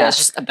 that's what it is.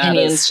 Just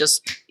opinions.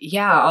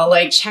 I'll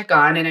like check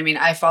on. And I mean,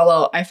 I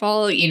follow,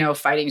 you know,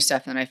 fighting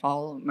stuff, and I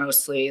follow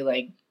mostly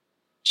like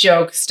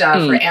joke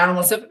stuff or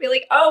animal stuff. I'd be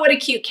like, oh, what a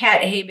cute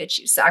cat. Hey, bitch,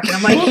 you suck. And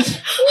I'm like,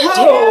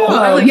 oh,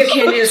 I'm like,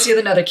 okay, I need to see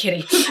another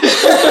kitty.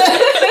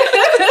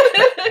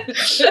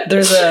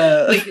 There's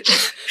a like,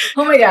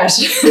 oh my gosh.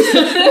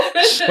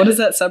 What is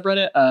that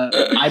subreddit?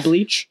 I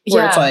Bleach?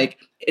 Where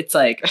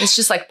it's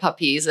just like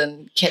puppies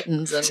and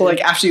kittens. And so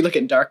like after you look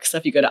at dark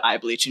stuff, you go to I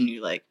Bleach and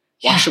you like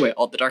wash away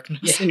all the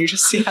darkness and you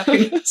just see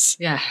happiness.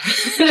 Yeah.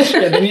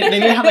 They need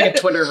to have like a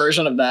Twitter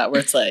version of that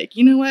where it's like,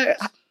 you know what?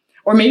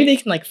 Or maybe they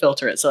can like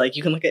filter it. So like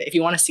you can look at, if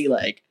you want to see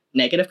like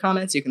negative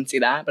comments, you can see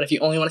that. But if you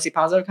only want to see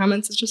positive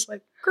comments, it's just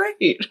like,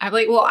 great. I'm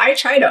like, well, I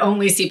try to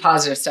only see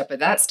positive stuff, but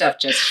that stuff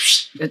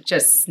just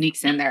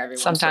sneaks in there every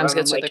once in a while. Sometimes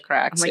gets through the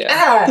cracks. I'm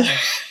like,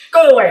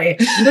 go away.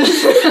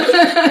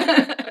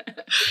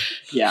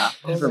 Yeah.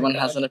 Everyone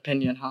has an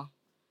opinion, huh?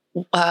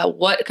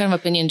 What kind of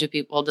opinion do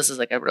people, well, this is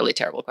like a really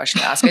terrible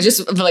question to ask. I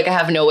just feel like I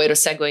have no way to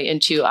segue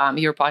into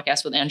your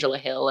podcast with Angela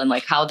Hill and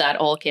like how that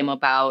all came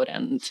about,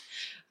 and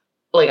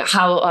like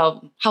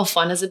how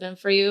fun has it been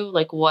for you?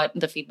 Like what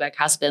the feedback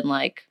has been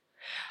like?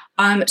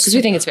 Because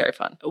we think it's very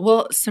fun.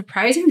 Well,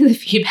 surprisingly, the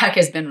feedback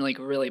has been like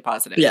really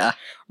positive. Yeah,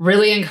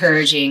 really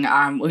encouraging.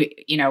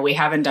 We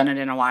haven't done it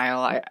in a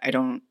while.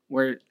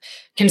 We're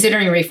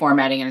considering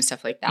reformatting and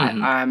stuff like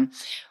that.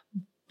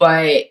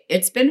 But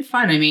it's been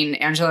fun. I mean,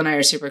 Angela and I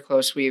are super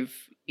close. We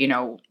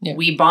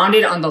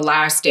bonded on the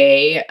last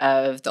day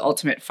of The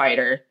Ultimate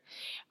Fighter,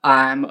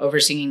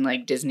 over singing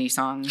like Disney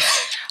songs.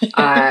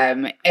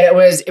 And it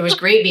was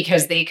great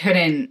because they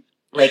couldn't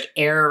like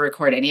air or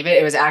record any of it.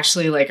 It was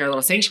actually like our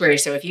little sanctuary.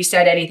 So if you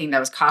said anything that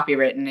was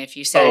copywritten, if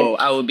you said,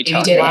 I would be if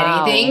you did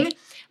anything,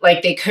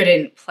 like they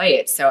couldn't play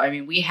it. So, I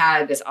mean, we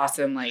had this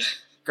awesome like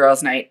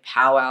girls' night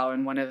powwow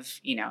in one of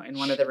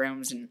the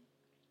rooms, and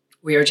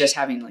we were just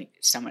having like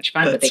so much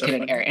fun, but they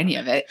couldn't air any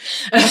of it.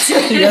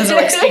 You guys are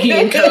like speaking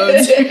in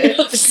codes.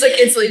 It's like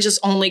instantly just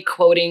only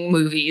quoting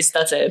movies.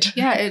 That's it.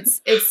 Yeah,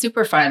 it's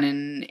super fun,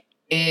 and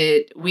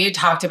we had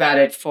talked about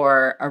it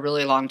for a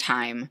really long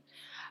time.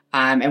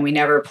 And we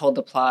never pulled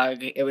the plug.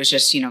 It was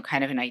just,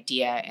 kind of an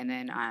idea. And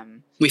then,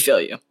 we feel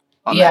you.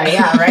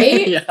 Yeah,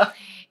 right? Yeah.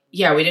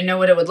 Yeah. We didn't know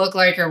what it would look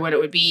like or what it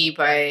would be,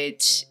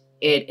 but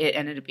it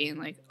ended up being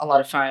like a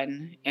lot of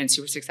fun and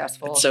super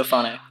successful. It's so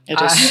funny.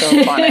 It is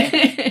so funny.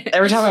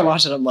 Every time I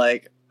watch it, I'm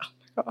like, oh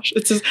my Gosh,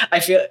 it's just, I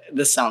feel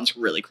this sounds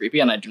really creepy,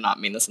 and I do not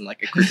mean this in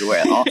like a creepy way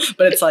at all,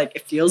 but it's like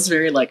it feels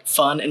very like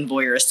fun and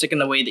voyeuristic in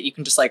the way that you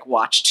can just like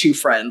watch two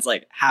friends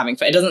like having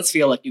fun. It doesn't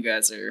feel like you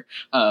guys are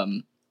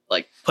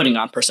like putting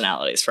on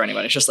personalities for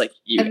anybody. It's just like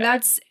you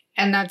guys.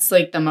 That's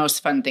like the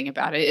most fun thing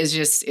about it is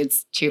just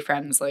it's two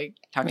friends like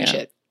talking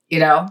shit, you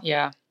know?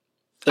 Yeah.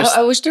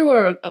 I wish there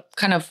were a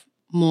kind of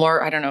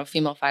more, I don't know,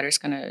 female fighters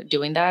kind of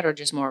doing that, or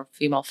just more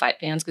female fight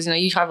fans. Because, you know,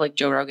 you have like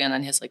Joe Rogan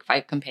and his like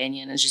fight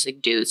companion, and it's just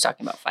like dudes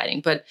talking about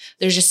fighting. But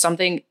there's just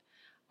something,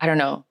 I don't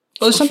know.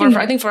 Well,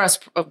 I think for us,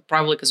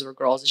 probably because we're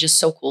girls, it's just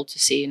so cool to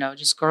see, you know,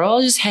 just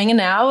girls just hanging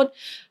out,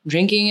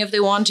 drinking if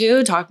they want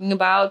to, talking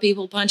about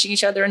people punching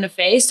each other in the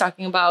face,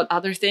 talking about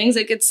other things.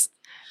 Like it's.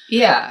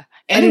 Yeah.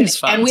 And it's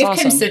fun. And we've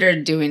awesome.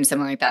 considered doing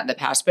something like that in the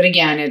past. But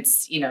again,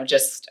 it's, you know,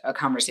 just a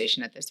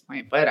conversation at this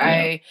point. But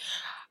I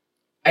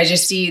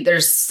just see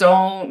there's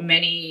so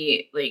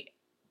many like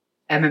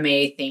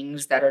MMA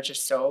things that are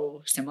just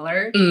so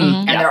similar,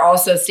 and they're all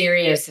so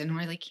serious. And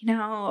we're like, you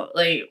know,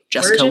 like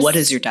Jessica, what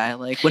is your diet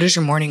like? What is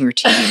your morning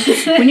routine?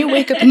 When you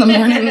wake up in the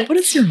morning, what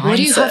is your mindset? What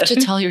do you have to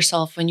tell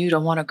yourself when you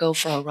don't want to go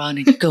for a run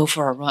and you go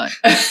for a run?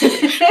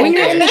 When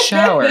you're in the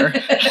shower,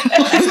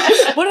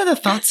 what are the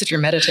thoughts that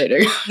you're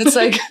meditating? It's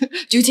like,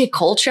 do you take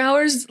cold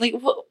showers? Like,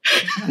 what?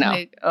 No.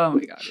 Like, oh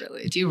my God,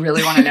 really? Do you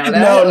really want to know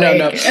that?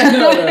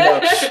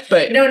 No.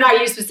 But no, not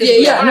you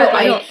specifically.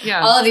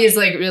 Yeah. All of these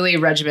like really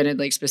regimented,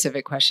 like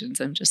specific questions.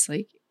 I'm just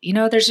like, you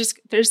know,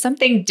 there's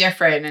something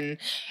different, and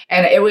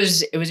it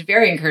was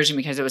very encouraging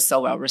because it was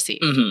so well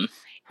received. Mm-hmm.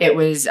 It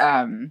was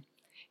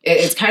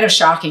it's kind of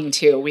shocking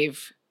too.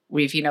 We've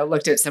you know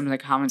looked at some of the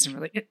comments and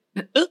we're like,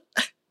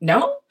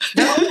 no,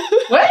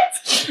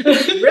 what?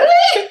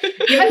 Really?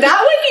 Even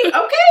that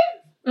one?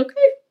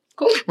 Okay,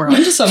 cool. We're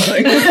onto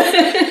something.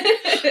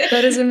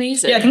 That is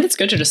amazing. Yeah, I think it's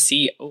good to just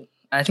see.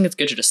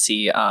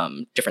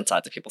 Different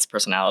sides of people's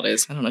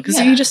personalities. I don't know,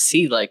 because you just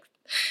see like.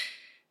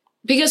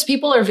 Because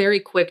people are very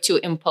quick to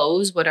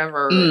impose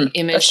whatever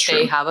image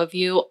they have of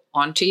you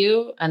onto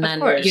you. And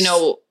then, you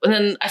know, and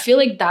then I feel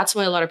like that's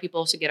why a lot of people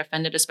also get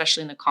offended,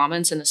 especially in the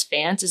comments and as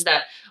fans, is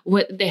that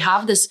they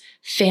have this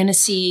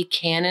fantasy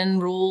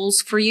canon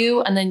rules for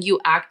you. And then you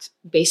act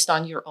based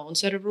on your own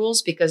set of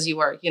rules because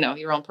you are, you know,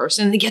 your own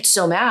person. And they get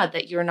so mad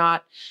that you're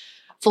not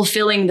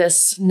fulfilling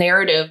this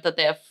narrative that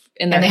they have.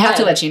 And they have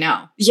to let you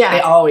know. Yeah.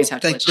 They always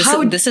have to let you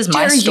know. This is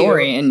my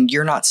story and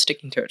you're not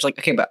sticking to it. It's like,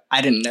 okay, but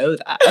I didn't know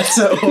that.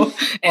 So,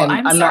 and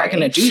I'm not going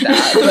to do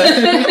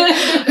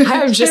that. But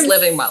I'm just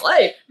living my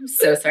life. I'm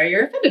so sorry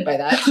you're offended by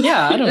that.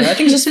 Yeah, I don't know. I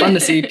think it's just fun to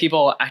see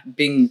people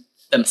being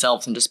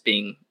themselves and just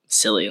being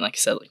silly. And like I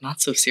said, like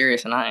not so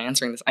serious and not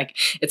answering this.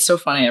 It's so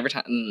funny every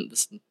time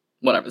this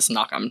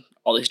knock on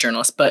all these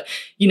journalists, but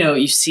you know,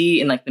 you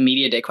see in like the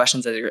media day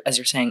questions as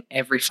you're saying,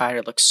 every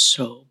fighter looks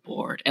so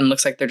bored and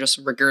looks like they're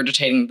just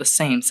regurgitating the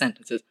same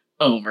sentences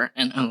over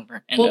and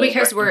over and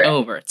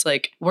over. It's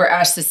like we're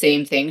asked the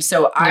same thing.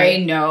 So I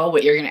know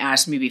what you're going to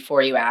ask me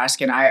before you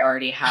ask, and I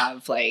already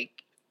have like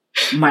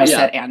my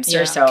set answer.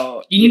 Yeah.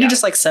 So you need to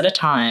just like set a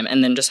time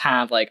and then just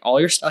have like all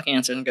your stock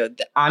answers and go,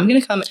 I'm going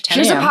to come at 10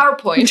 Here's a.m. a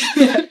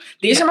PowerPoint.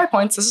 These are my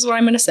points. This is what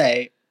I'm going to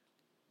say.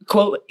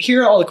 Quote,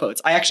 here are all the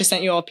quotes. I actually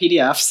sent you all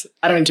PDFs.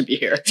 I don't need to be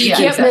here. You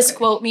can't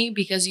misquote me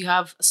because you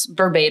have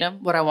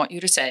verbatim what I want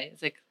you to say.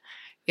 It's like,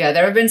 yeah,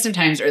 there have been some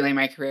times early in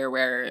my career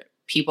where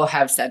people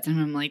have said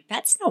something. I'm like,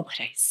 that's not what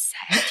I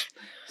said.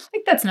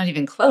 Like, that's not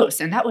even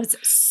close. And that was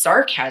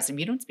sarcasm.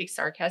 You don't speak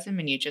sarcasm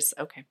and you just,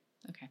 okay.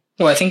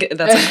 Well, I think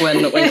that's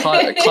like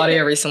when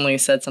Claudia recently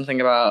said something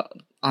about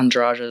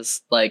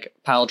Andrade's like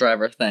pile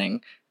driver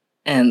thing.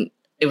 And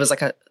it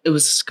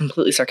was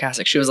completely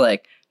sarcastic. She was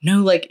like,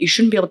 no, like, you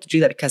shouldn't be able to do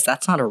that because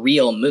that's not a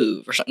real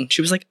move or something.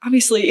 She was like,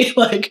 obviously,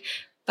 like,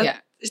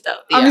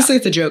 obviously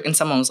it's a joke. And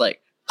someone was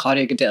like,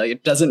 Claudia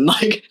Gadelia doesn't,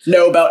 like,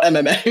 know about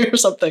MMA or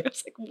something. I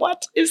was like,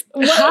 what is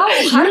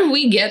that? How did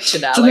we get to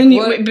that? So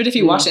like, but if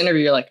you watch the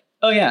interview, you're like,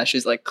 oh, yeah,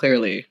 she's, like,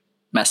 clearly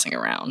messing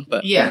around.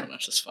 But yeah,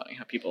 it's just funny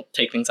how people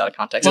take things out of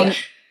context. Well,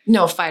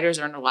 no, fighters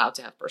aren't allowed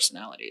to have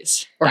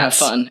personalities. Or have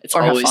fun. It's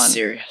always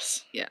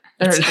serious. Yeah.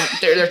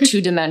 They're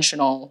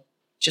two-dimensional,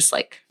 just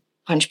like,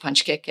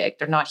 punch, kick.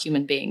 They're not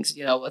human beings,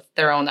 you know, with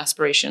their own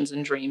aspirations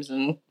and dreams.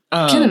 And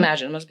I can't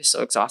imagine. It must be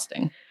so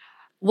exhausting.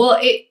 Well,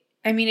 it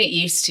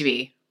used to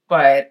be,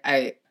 but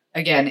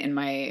again, in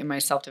my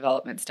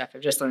self-development stuff,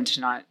 I've just learned to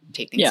not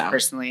take things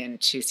personally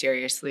and too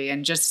seriously,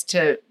 and just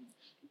to,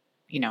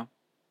 you know.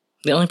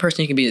 The only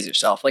person you can be is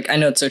yourself. Like, I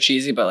know it's so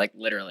cheesy, but like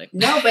literally.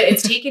 No, but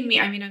it's taken me,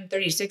 I mean, I'm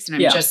 36 and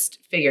I'm just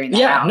figuring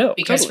that out.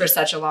 Because for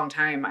such a long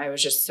time, I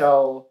was just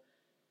so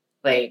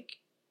like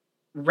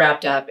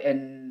wrapped up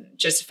and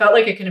just felt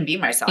like I couldn't be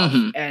myself.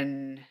 Mm-hmm.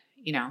 And,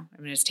 you know,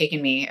 I mean, it's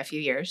taken me a few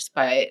years,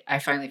 but I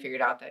finally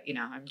figured out that, you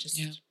know, I'm just,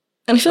 and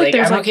I feel like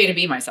I'm okay to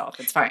be myself.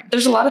 It's fine.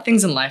 There's a lot of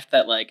things in life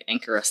that like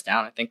anchor us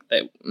down. I think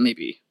that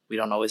maybe we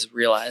don't always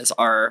realize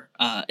are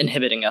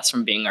inhibiting us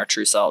from being our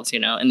true selves, you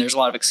know? And there's a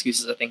lot of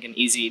excuses, I think, and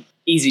easy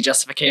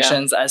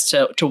justifications as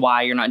to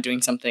why you're not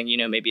doing something, you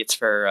know, maybe it's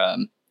for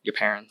your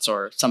parents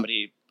or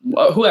somebody,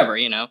 whoever,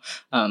 you know?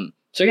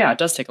 So yeah, it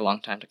does take a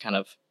long time to kind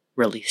of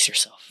release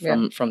yourself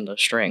from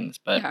those strings.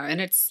 But yeah, and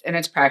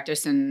it's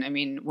practice. And I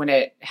mean, when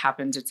it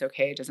happens, it's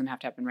okay. It doesn't have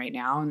to happen right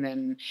now. And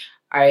then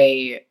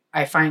I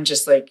find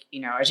just like,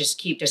 I just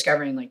keep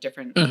discovering like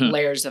different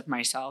layers of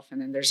myself. And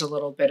then there's a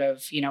little bit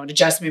of, an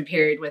adjustment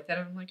period with it.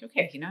 I'm like,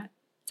 okay,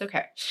 it's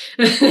okay.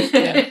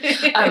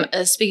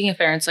 Speaking of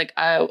parents, like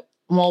I'm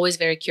always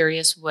very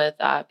curious with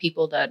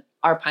people that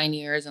are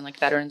pioneers and like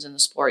veterans in the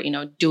sport,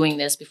 doing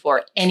this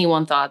before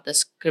anyone thought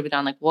this could be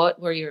done. Like, what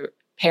were your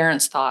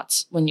parents'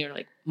 thoughts when you're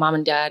like, Mom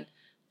and Dad,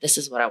 this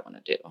is what I want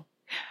to do?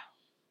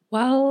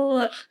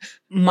 Well,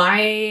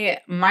 my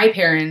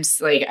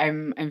parents, like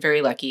I'm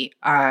very lucky.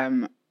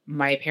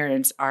 My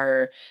parents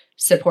are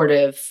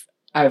supportive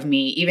of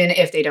me, even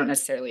if they don't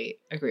necessarily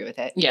agree with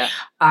it. Yeah.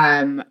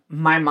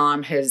 My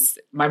mom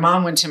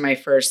went to my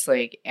first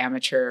like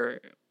amateur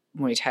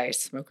Muay Thai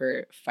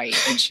smoker fight,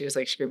 and she was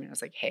like screaming. I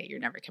was like, "Hey,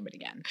 you're never coming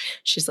again."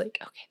 She's like,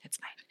 "Okay, that's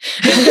fine."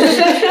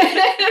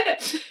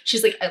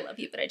 She's like, "I love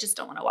you, but I just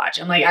don't want to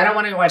watch." I'm like, "I don't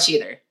want to watch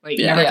either. Like,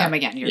 never come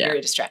again. You're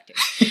very distracting."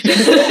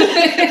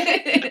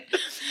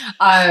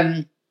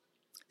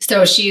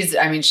 So she's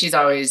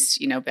always,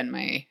 been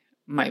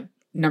my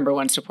number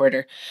one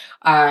supporter.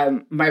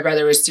 My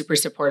brother was super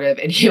supportive,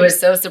 and he was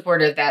so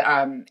supportive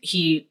that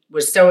he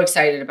was so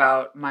excited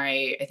about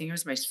I think it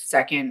was my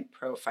second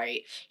pro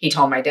fight. He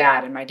told my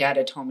dad, and my dad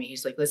had told me,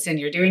 he's like, "Listen,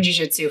 you're doing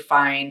jiu-jitsu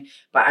fine,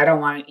 but I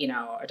don't want,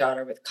 a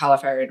daughter with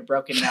cauliflower and a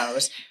broken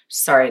nose."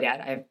 Sorry,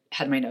 Dad. I've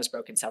had my nose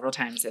broken several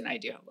times, and I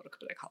do have a little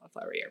bit of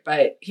cauliflower ear,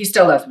 but he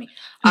still loves me.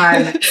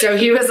 So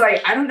he was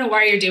like, "I don't know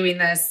why you're doing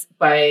this,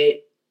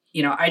 but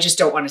I just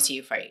don't want to see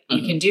you fight.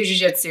 You can do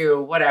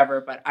jiu-jitsu,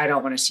 whatever, but I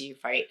don't want to see you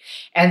fight."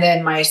 And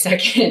then my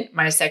second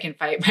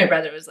fight, my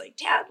brother was like,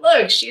 "Dad,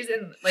 look, she's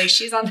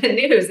on the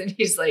news." And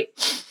he's like,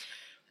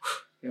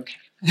 "Okay."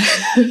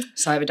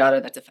 So I have a daughter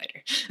that's a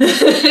fighter.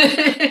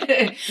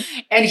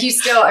 And he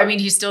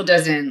still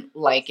doesn't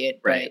like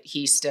it, but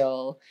he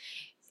still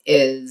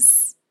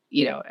is,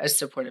 as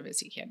supportive as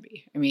he can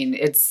be. I mean,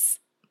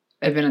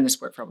 I've been in the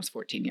sport for almost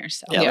 14 years.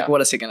 So. Yeah, like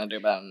what is he gonna do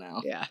about it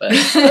now? Yeah, but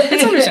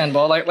it's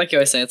understandable. Like you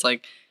always say, it's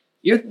like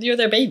you're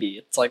their baby.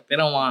 It's like they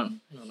don't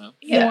want, I don't know,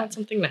 they don't want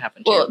something to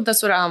happen to you. Well,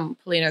 that's what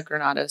Polina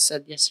Granado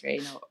said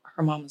yesterday.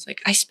 Her mom was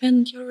like, "I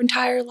spent your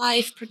entire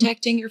life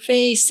protecting your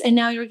face, and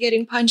now you're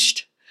getting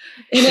punched."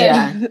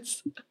 I'm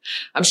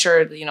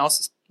sure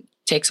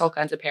takes all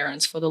kinds of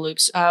parents for the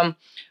loops.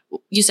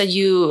 You said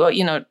you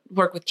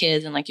work with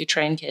kids and like you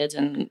train kids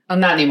and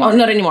not anymore. Oh,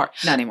 not anymore.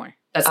 Not anymore.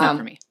 That's not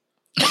for me.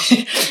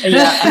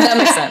 That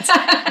makes sense.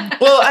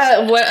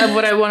 Well,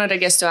 what I wanted, I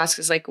guess, to ask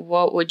is like,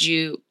 what would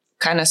you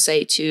kind of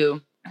say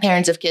to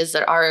parents of kids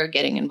that are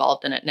getting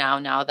involved in it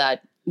now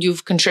that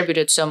you've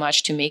contributed so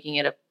much to making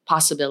it a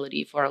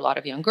possibility for a lot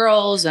of young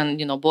girls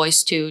and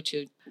boys too?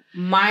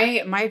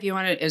 My view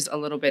on it is a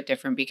little bit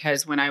different,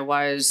 because when I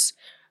was,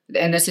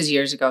 and this is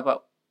years ago,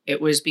 but it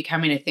was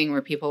becoming a thing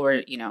where people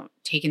were,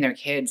 taking their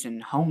kids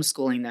and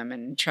homeschooling them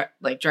and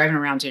driving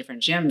around to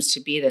different gyms to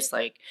be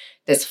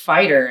this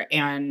fighter.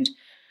 And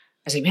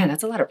I was like, man,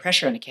 that's a lot of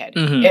pressure on a kid.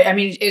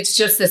 It's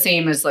just the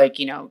same as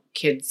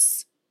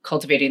parents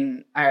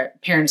cultivating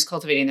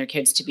their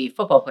kids to be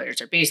football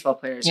players or baseball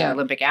players or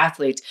Olympic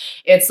athletes.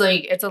 It's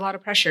a lot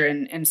of pressure,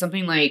 and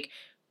something like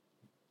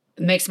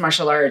mixed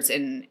martial arts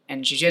and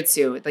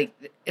jiu-jitsu,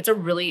 it's a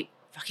really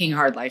fucking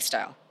hard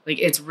lifestyle.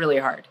 It's really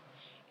hard.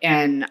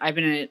 And I've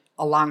been in it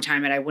a long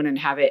time, and I wouldn't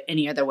have it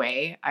any other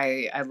way.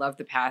 I love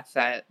the path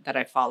that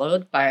I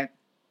followed, but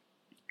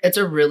it's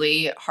a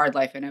really hard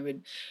life. And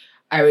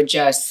I would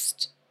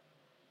just,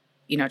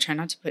 try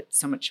not to put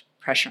so much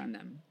pressure on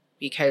them,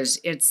 because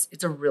it's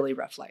a really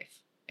rough life,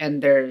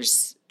 and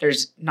there's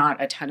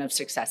not a ton of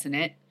success in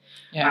it.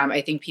 Yeah.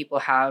 I think people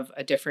have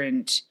a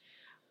different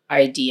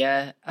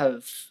idea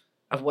of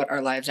what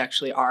our lives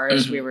actually are,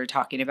 as we were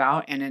talking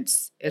about. And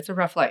it's a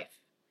rough life,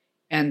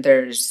 and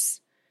there's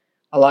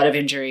a lot of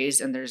injuries,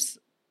 and there's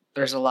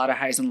a lot of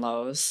highs and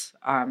lows.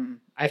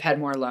 I've had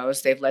more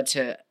lows. They've led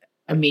to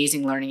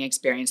amazing learning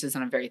experiences,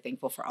 and I'm very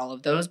thankful for all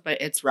of those, but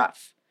it's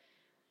rough.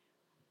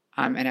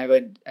 And I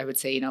would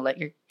say, let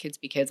your kids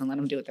be kids and let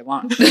them do what they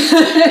want.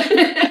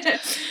 I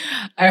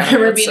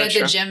remember being at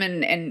the gym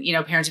and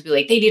parents would be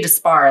like, "They need to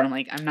spar." And I'm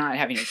like, "I'm not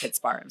having your kids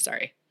spar. I'm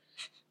sorry.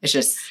 It's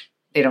just,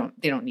 they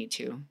don't need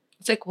to."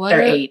 It's like, what?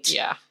 They're 8.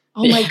 Yeah.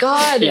 Oh my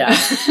God. Yeah.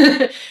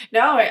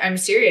 No, I'm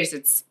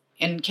serious.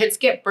 And kids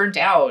get burnt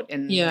out,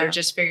 and they're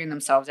just figuring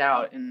themselves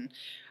out. And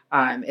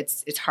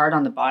it's hard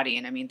on the body.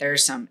 And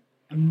there's some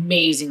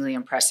amazingly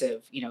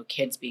impressive,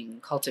 kids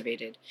being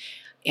cultivated.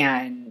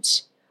 And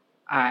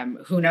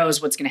who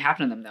knows what's going to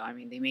happen to them, though.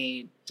 They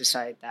may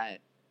decide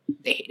that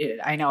they hated it.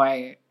 I know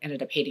I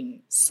ended up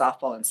hating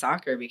softball and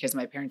soccer because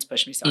my parents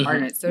pushed me so hard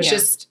in it. So it's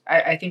just,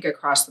 I think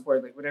across the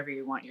board, whatever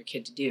you want your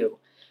kid to do,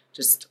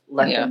 just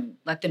let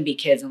them be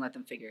kids and let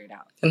them figure it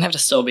out. And have to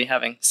still be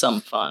having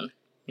some fun.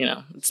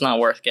 It's not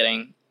worth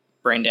getting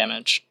brain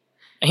damage.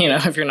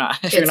 If you're not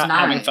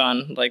having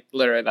fun,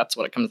 literally that's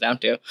what it comes down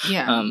to.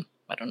 Yeah.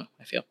 I don't know.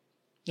 I feel.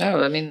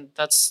 No,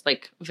 that's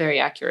very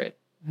accurate.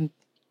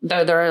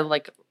 There are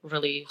like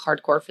really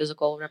hardcore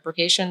physical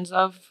repercussions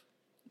of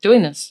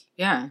doing this.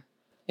 Yeah.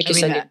 Like you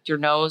said, your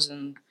nose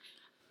and...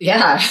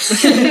 Yeah.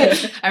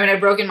 I mean, I've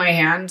broken my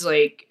hand,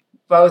 like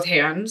both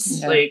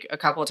hands, like a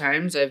couple of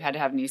times. I've had to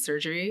have knee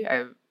surgery.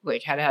 I've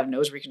like had to have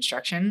nose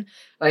reconstruction.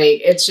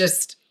 Like,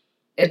 it's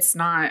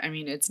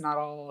not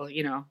all,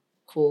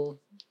 cool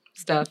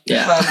stuff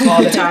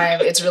all the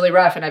time. It's really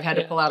rough. And I've had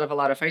to pull out of a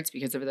lot of fights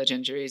because of those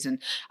injuries. And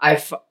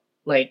I've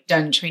like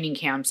done training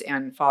camps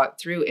and fought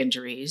through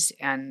injuries,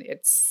 and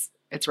it's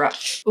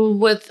rough.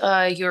 With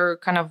your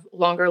kind of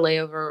longer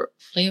layoff.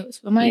 Oh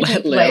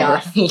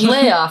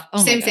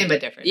same but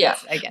different. Yeah,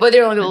 but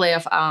your longer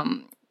layoff.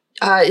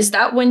 Is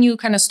that when you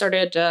kind of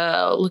started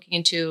looking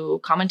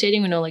into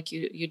commentating? Like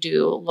you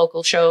do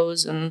local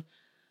shows and.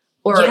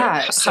 Or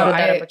yeah, so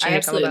I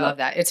absolutely love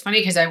that. It's funny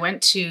because when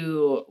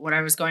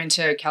I was going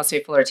to Cal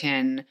State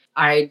Fullerton,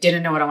 I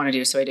didn't know what I want to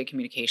do, so I did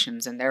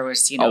communications, and there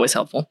was always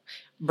helpful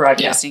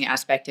broadcasting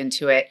aspect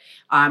into it.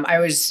 I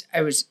was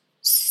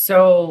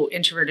so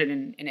introverted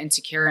and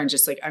insecure and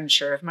just like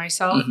unsure of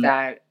myself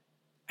that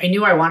I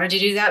knew I wanted to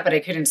do that, but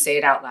I couldn't say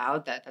it out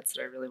loud that's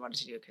what I really wanted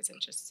to do because it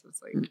just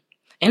was like.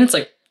 And it's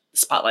like the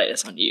spotlight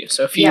is on you,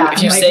 so if you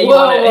say you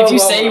want to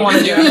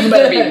do it, you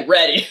better be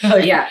ready.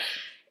 Yeah.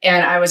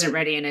 And I wasn't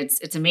ready. And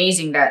it's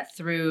amazing that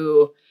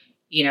through,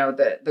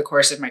 the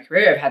course of my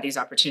career, I've had these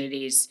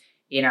opportunities,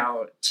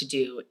 to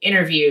do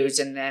interviews.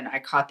 And then I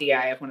caught the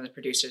eye of one of the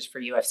producers for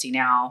UFC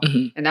Now.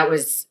 And that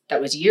was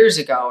years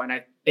ago. And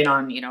I've been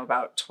on,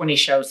 about 20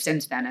 shows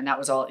since then. And that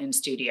was all in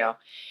studio.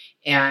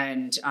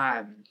 And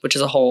which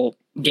is a whole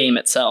game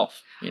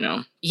itself,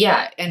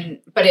 Yeah.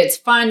 But it's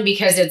fun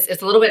because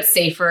it's a little bit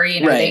safer,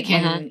 they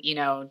can,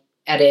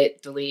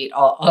 edit, delete,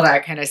 all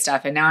that kind of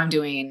stuff. And now I'm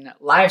doing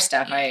live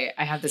stuff. I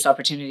have this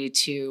opportunity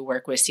to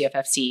work with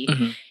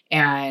CFFC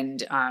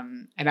and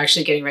I'm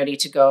actually getting ready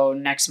to go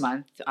next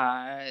month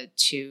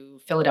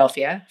to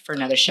Philadelphia for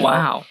another show.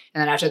 Wow.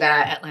 And then after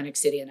that, Atlantic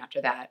City, and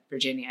after that,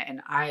 Virginia.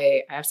 And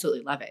I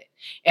absolutely love it.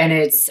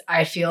 And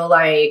I feel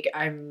like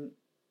I'm,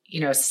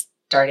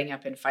 starting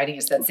up and fighting.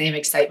 It's that same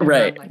excitement.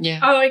 Right. I'm like,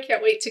 oh, I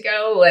can't wait to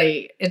go.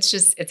 Like, it's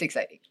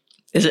exciting.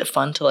 Is it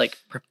fun to like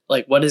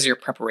what is your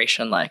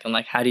preparation like, and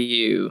like how do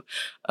you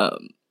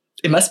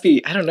it must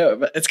be, I don't know,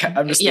 but it's kind of,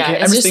 I'm just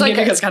thinking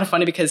because it's kind of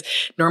funny because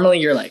normally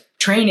you're like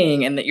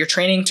training and that you're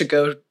training to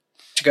go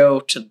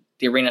to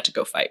the arena to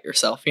go fight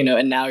yourself,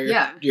 and now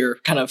you're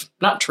kind of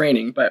not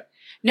training but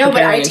no,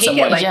 but I take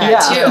it like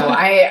that too.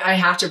 I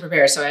have to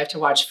prepare, so I have to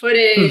watch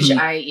footage.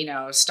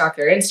 I stalk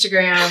their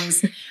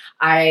Instagrams.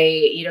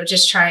 I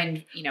just try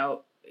and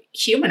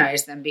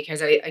humanize them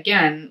because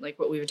again, like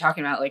what we were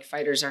talking about, like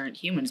fighters aren't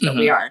humans, but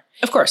we are.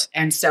 Of course.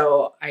 And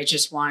so I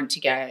just want to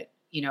get,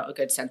 a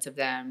good sense of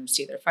them,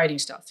 see their fighting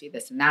style, see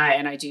this and that.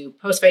 And I do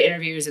post-fight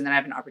interviews, and then I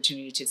have an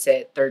opportunity to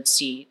sit third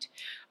seat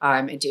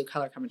and do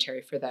color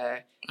commentary for the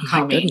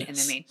co-main and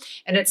the main.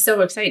 And it's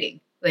so exciting.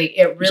 Like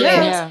it really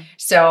is.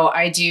 So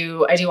I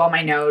do all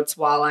my notes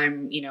while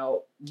I'm,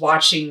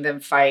 watching them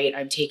fight.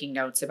 I'm taking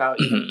notes about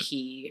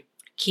key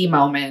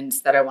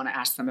moments that I want to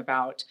ask them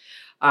about.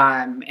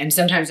 And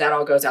sometimes that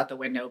all goes out the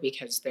window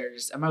because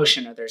there's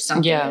emotion or there's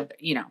something,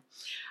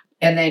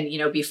 and then,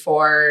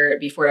 before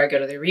I go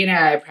to the arena,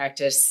 I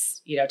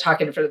practice,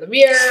 talking in front of the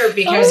mirror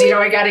because,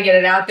 I got to get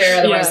it out there.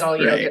 Otherwise I'll,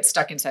 get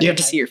stuck inside. You have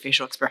to see your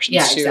facial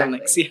expressions too.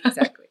 Exactly.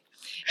 Exactly.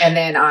 And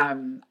then,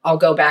 I'll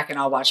go back and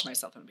I'll watch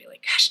myself and be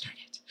like, gosh darn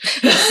it.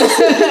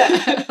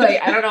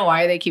 Like, I don't know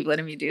why they keep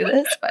letting me do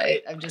this,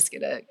 but I'm just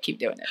going to keep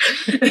doing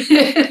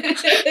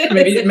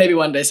it. maybe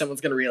one day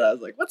someone's going to realize,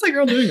 like, what's that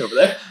girl doing over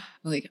there?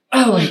 I'm like,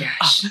 oh my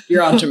gosh.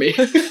 You're on to me.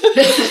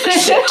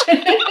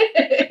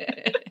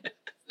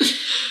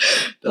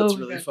 That's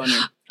really funny.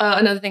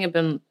 Another thing I've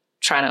been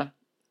trying to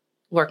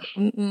work.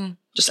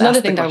 Just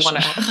another thing that I want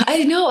to. I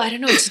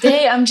don't know.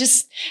 Today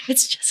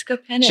it's Jessica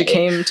Penne. She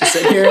came to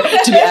sit here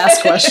to be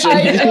asked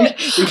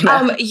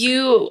questions.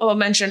 You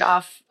mentioned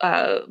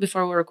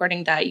before we were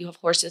recording that you have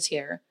horses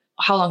here.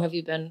 How long have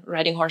you been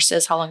riding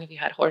horses? How long have you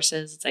had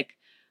horses? It's like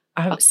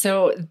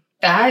so.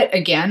 That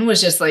again was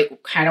just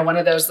like kind of one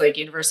of those like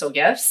universal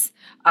gifts.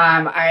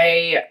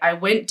 I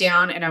went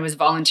down and I was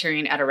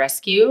volunteering at a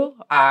rescue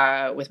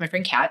with my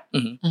friend Kat.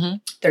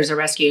 There's a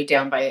rescue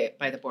down by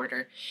the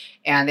border,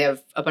 and they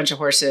have a bunch of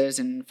horses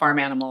and farm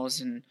animals.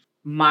 And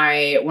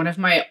one of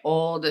my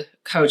old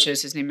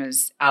coaches, his name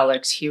is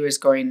Alex. He was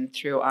going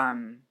through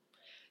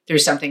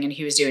something, and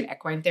he was doing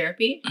equine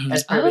therapy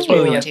as part of his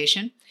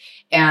rehabilitation.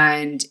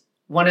 And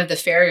one of the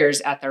farriers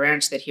at the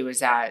ranch that he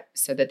was at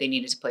said that they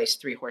needed to place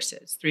 3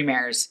 horses, 3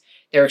 mares.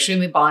 They were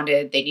extremely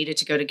bonded. They needed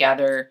to go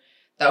together.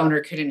 The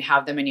owner couldn't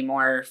have them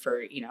anymore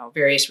for,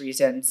 various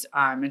reasons.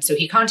 And so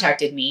he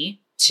contacted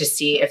me to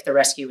see if the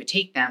rescue would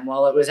take them.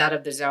 Well, it was out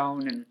of the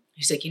zone. And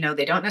he's like,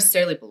 they don't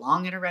necessarily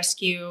belong at a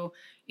rescue.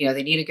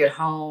 They need a good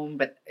home,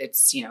 but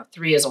it's,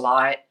 3 is a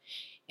lot.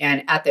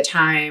 And at the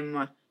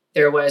time,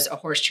 there was a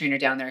horse trainer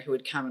down there who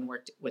would come and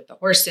work with the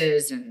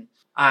horses. And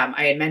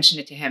I had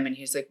mentioned it to him, and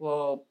he's like,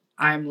 well,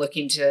 I'm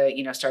looking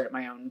to, start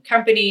my own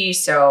company,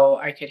 so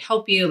I could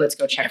help you. Let's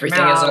go check them out.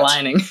 Everything is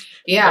aligning.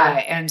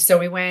 Yeah. And so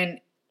we went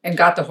and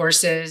got the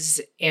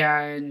horses,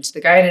 and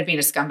the guy ended up being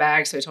a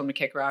scumbag. So I told him to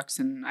kick rocks,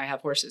 and I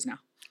have horses now.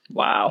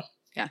 Wow.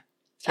 Yeah.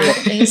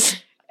 That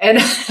is. And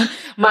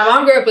my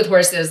mom grew up with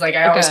horses. Like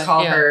I always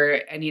call her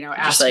and,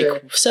 ask just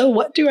her. So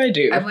what do I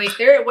do? I'm like,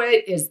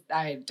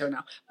 I don't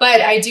know. But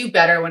I do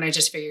better when I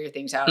just figure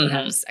things out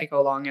as I go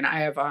along. And I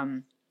have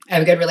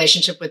a good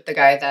relationship with the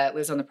guy that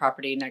lives on the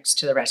property next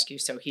to the rescue.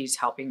 So he's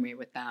helping me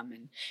with them,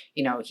 and,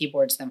 he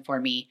boards them for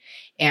me.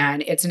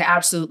 And it's an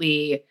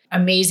absolutely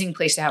amazing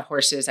place to have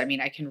horses. I mean,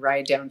 I can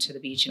ride down to the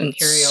beach in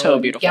Imperial, so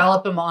beautiful.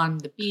 Gallop them on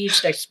the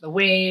beach next to the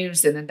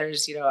waves. And then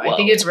there's, I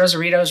think it's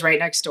Rosarito's right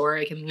next door.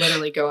 I can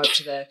literally go up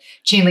to the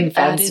chain link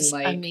fence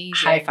and amazing.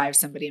 High five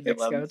somebody in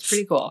Mexico. It's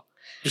pretty cool.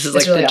 This is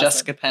like really the awesome.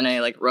 Jessica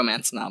Penne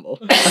romance novel.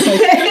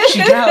 She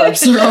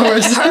gallops through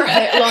horses.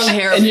 Long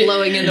hair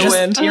flowing in the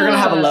wind. You're gonna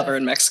have a lover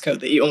in Mexico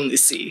that you only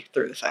see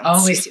through the fence.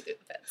 Only see through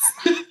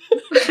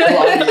the fence.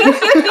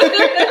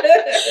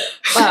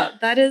 Wow,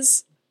 that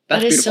is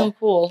so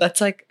cool.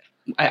 That's like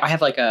I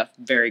have like a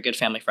very good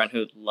family friend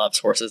who loves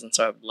horses, and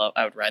so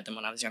I would ride them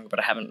when I was younger, but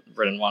I haven't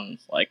ridden one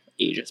like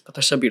ages. But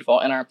they're so beautiful.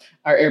 And our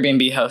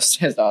Airbnb host,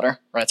 his daughter,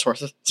 rides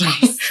horses. So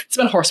it's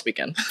been horse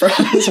weekend for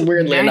us,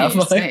 weirdly enough.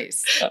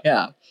 Nice.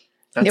 Yeah.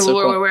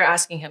 We're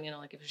asking him,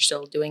 like if you're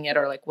still doing it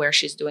or like where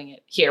she's doing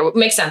it here. It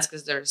makes sense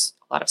because there's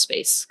a lot of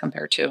space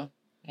compared to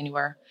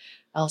anywhere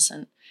else.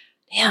 And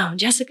damn,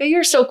 Jessica,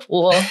 you're so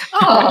cool.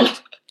 Oh,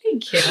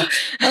 thank you.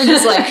 I'm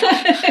just like,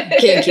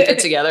 can't keep it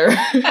together.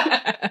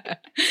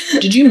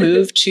 Did you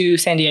move to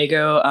San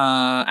Diego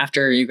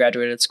after you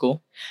graduated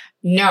school?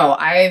 No,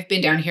 I've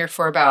been down here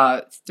for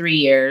about 3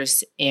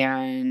 years,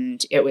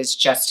 and it was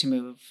just to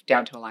move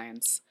down to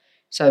Alliance.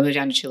 So I moved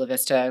down to Chula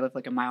Vista. I live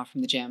like a mile from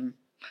the gym.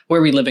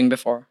 Where were we living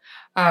before?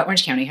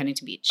 Orange County,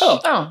 Huntington Beach.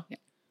 Oh. Yeah.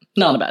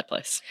 Not a bad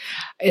place.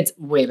 It's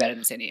way better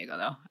than San Diego,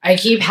 though. I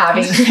keep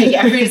having,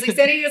 everybody's like,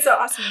 San Diego's so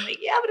awesome. I'm like,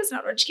 yeah, but it's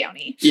not Orange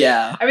County.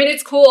 Yeah. I mean,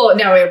 it's cool.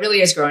 No, it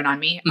really is growing on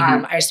me.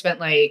 I spent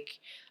like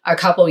a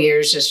couple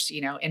years just,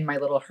 in my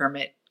little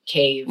hermit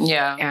cave.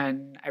 Yeah.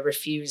 And I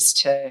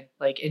refused to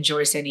like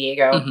enjoy San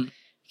Diego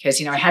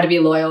because, I had to be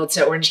loyal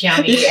to Orange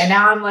County. And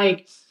now I'm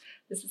like,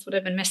 this is what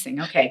I've been missing.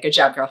 Okay, good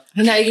job, girl.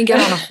 And now you can get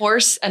on a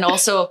horse and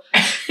also,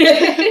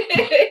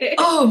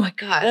 oh my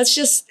God, that's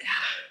just...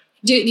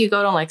 Do you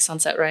go on like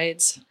sunset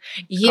rides?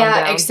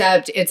 Yeah,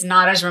 except it's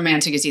not as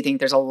romantic as you think.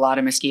 There's a lot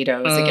of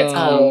mosquitoes. It gets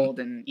cold,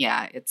 and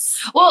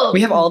it's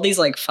we have all these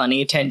like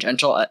funny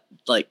tangential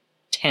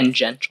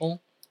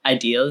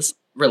ideas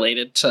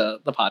related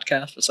to the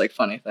podcast. It's like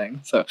funny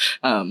things. So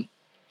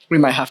we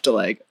might have to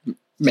like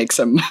make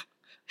some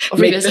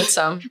revisit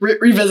some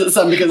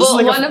because well,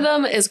 like one of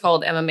them is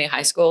called MMA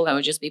High School, and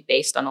would just be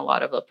based on a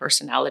lot of the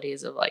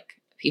personalities of like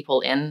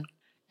people in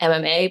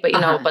MMA, but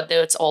but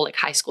it's all like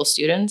high school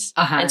students.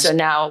 And so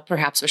now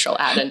perhaps we shall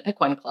add an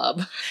equine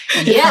club.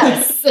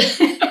 Yes.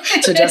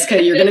 So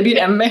Jessica, you're going to be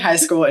at MMA High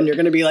School, and you're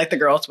going to be like the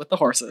girls with the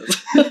horses.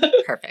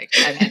 Perfect.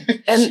 I'm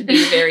in. And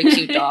be a very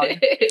cute dog.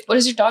 What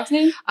is your dog's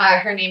name?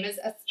 Her name is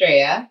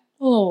Estrella.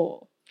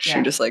 Oh.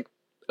 She just like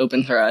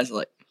opens her eyes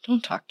like,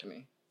 don't talk to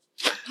me.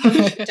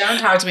 Don't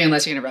talk to me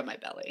unless you're going to rub my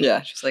belly.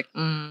 Yeah. She's like,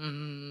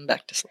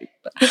 back to sleep.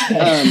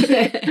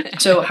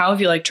 So how have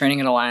you liked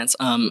training at Alliance?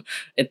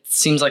 It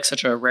seems like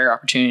such a rare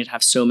opportunity to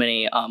have so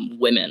many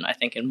women, I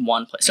think, in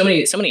one place. So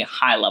many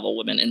high level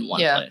women in one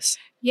place.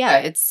 Yeah,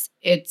 it's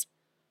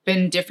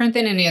been different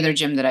than any other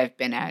gym that I've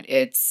been at.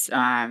 It's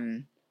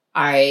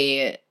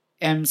I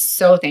am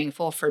so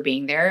thankful for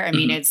being there. I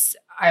mean,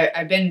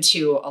 I've been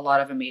to a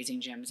lot of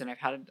amazing gyms, and I've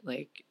had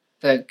like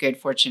the good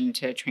fortune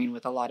to train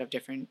with a lot of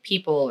different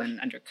people and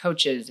under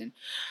coaches.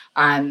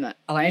 And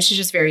Alliance is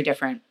just very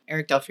different.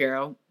 Eric Del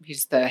Fiero,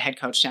 he's the head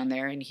coach down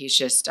there, and he's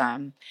just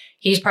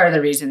he's part of the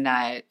reason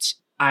that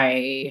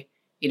I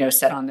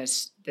set on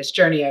this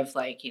journey of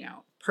like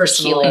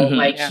personal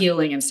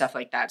healing and stuff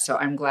like that. So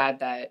I'm glad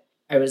that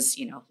I was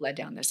led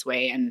down this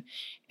way,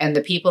 and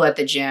the people at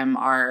the gym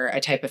are a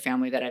type of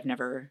family that I've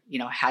never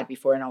had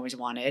before and always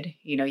wanted.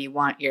 You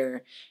want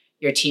your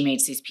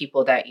teammates, these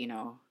people that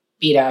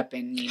beat up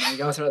and you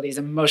go through all these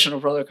emotional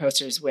roller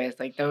coasters with,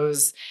 like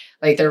those,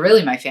 like they're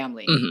really my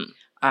family.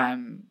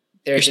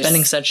 You're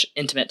spending such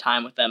intimate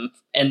time with them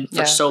and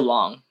for so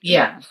long.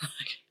 Yeah.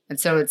 And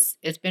so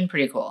it's been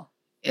pretty cool.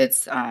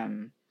 It's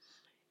and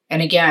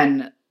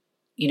again,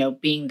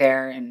 being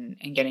there and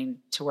getting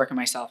to work on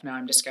myself now,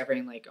 I'm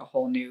discovering like a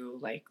whole new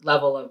like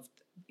level of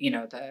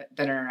the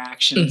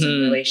interactions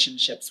and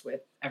relationships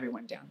with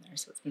everyone down there.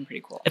 So it's been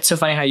pretty cool. It's so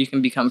funny how you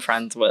can become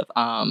friends with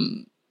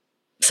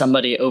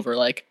somebody over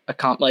like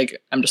like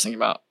I'm just thinking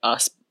about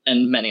us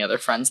and many other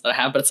friends that I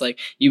have, but it's like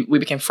we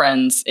became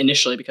friends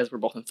initially because we're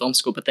both in film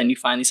school, but then you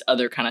find these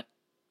other kind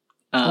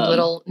of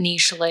little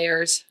niche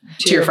layers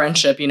to your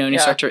friendship, and you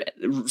start to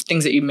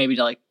things that you maybe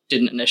like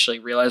didn't initially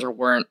realize or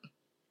weren't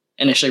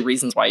initially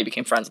reasons why you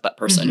became friends with that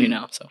person,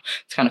 so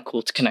it's kind of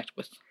cool to connect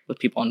with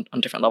people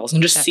on different levels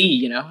and just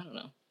see, I don't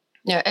know.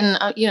 Yeah, and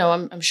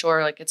I'm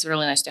sure like it's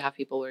really nice to have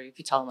people where if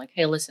you tell them like,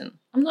 hey, listen,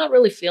 I'm not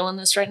really feeling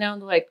this right now,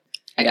 they're like,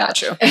 I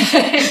got you.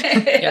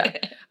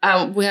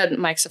 Yeah. We had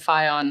Mike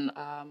Safai on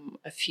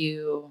a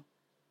few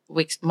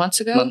months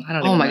ago.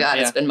 Oh my God,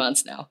 it's been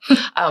months now.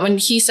 And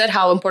he said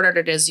how important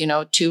it is,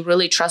 to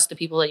really trust the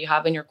people that you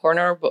have in your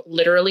corner, but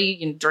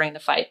literally during the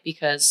fight,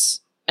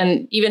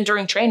 and even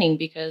during training,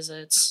 because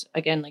it's,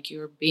 again, like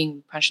you're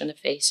being punched in the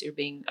face, you're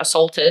being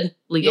assaulted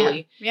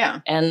legally.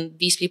 Yeah. And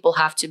these people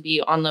have to be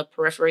on the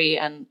periphery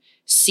and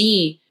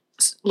see,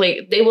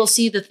 like, they will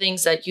see the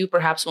things that you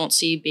perhaps won't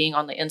see being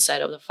on the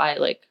inside of the fight.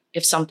 Like,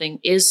 if something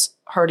is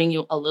hurting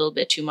you a little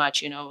bit too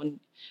much, and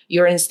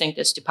your instinct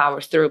is to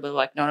power through, but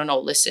like, no,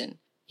 listen,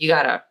 you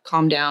gotta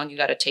calm down, you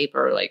gotta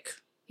taper. Like,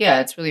 yeah,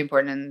 it's really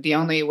important. And the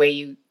only way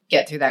you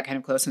get through that kind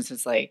of closeness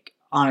is like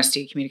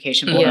honesty,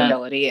 communication,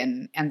 vulnerability,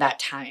 and that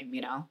time,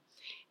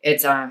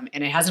 it's, and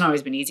it hasn't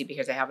always been easy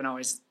because I haven't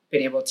always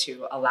been able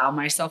to allow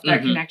myself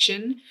that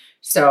connection.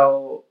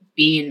 So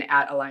being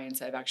at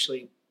Alliance, I've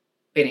actually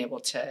been able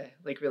to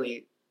like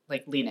really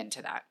like lean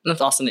into that. And that's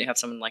awesome that you have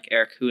someone like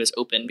Eric who is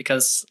open,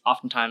 because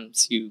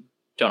oftentimes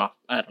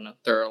I don't know,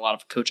 there are a lot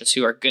of coaches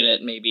who are good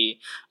at maybe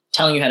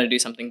telling you how to do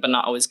something, but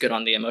not always good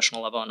on the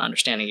emotional level and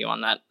understanding you on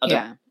that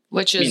other,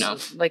 which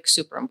is like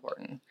super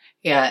important.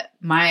 Yeah.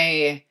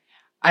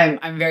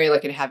 I'm very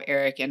lucky to have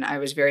Eric, and I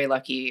was very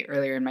lucky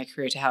earlier in my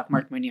career to have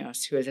Mark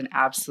Munoz, who is an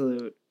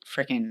absolute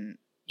freaking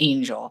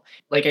angel.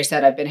 Like I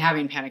said, I've been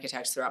having panic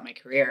attacks throughout my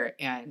career,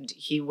 and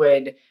he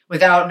would,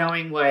 without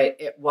knowing what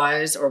it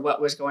was or what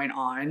was going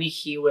on,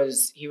 he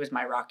was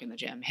my rock in the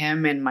gym.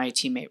 Him and my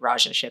teammate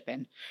Raja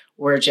Shippen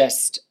were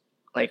just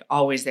like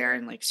always there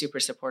and like super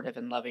supportive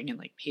and loving and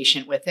like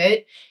patient with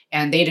it.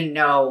 And they didn't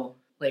know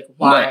like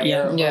why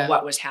or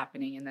what was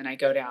happening. And then I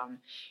go down,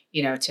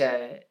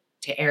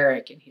 to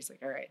Eric, and he's like,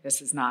 all right,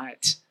 this is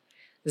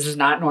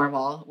not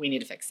normal. We need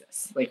to fix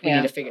this. Like, we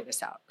need to figure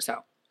this out. So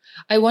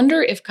I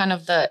wonder if kind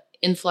of the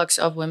influx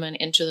of women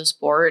into the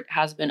sport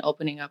has been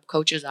opening up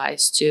coaches'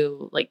 eyes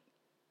to, like,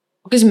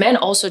 because men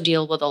also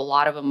deal with a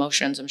lot of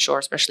emotions, I'm sure,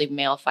 especially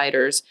male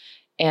fighters.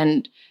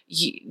 And,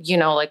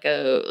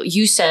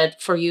 you said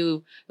for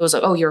you, it was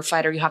like, oh, you're a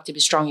fighter, you have to be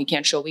strong, you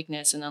can't show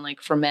weakness. And then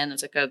like for men,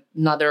 it's like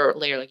another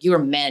layer, like you're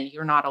men,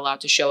 you're not allowed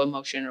to show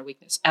emotion or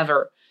weakness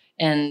ever.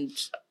 And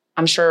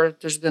I'm sure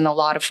there's been a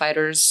lot of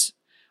fighters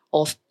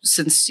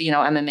since,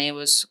 MMA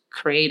was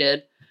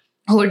created,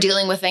 who were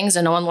dealing with things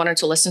and no one wanted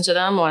to listen to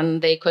them when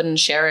they couldn't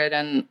share it.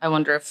 And I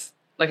wonder if,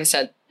 like I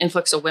said,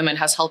 influx of women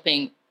has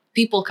helping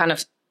people kind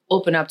of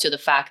open up to the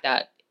fact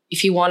that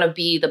if you want to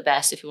be the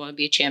best, if you want to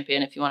be a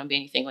champion, if you want to be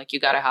anything, like you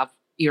got to have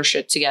your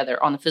shit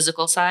together on the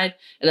physical side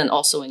and then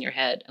also in your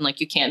head. And like,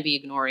 you can't be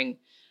ignoring,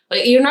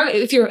 like, you're not,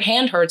 if your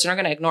hand hurts, you're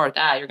not going to ignore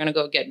that. You're going to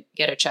go get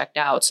it checked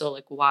out. So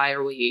like, why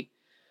are we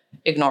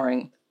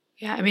ignoring?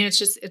 Yeah. I mean,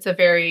 it's a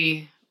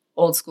very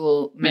old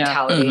school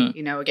mentality,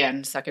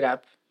 again, suck it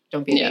up,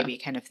 don't be a baby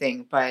kind of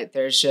thing. But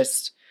there's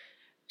just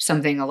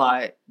something a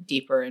lot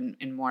deeper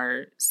and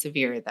more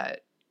severe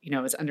that,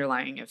 is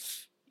underlying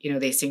if,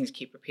 these things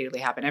keep repeatedly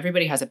happen.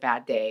 Everybody has a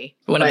bad day.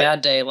 When a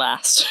bad day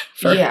lasts.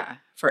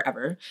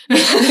 Forever.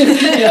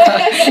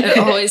 It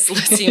always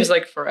seems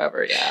like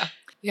forever. Yeah.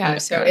 Yeah.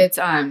 So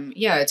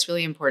it's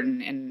really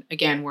important. And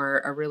again, we're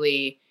a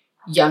really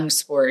young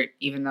sport,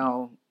 even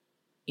though,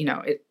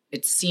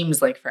 it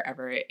seems like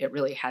forever. It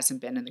really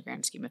hasn't been in the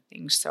grand scheme of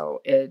things.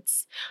 So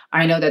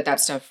I know that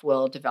stuff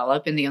will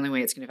develop, and the only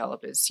way it's going to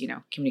develop is,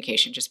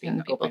 communication, just being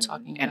people open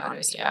talking and about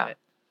honest it. about it.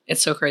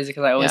 It's so crazy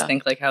because I always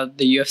think like how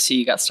the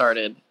UFC got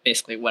started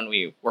basically when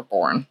we were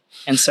born.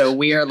 And so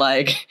we are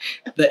like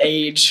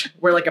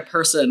we're like a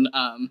person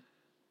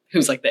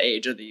who's like the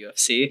age of the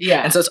UFC.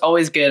 Yeah. And so it's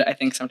always good, I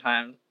think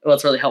sometimes,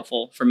 it's really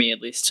helpful for me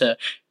at least to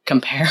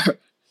compare,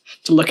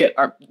 to look at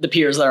the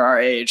peers that are our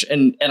age.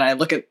 And I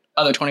look at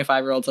other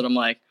 25-year-olds and I'm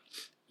like,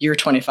 you're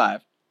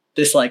 25.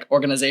 This like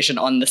organization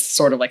on this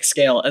sort of like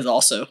scale is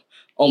also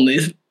only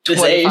this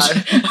 25.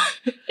 Age.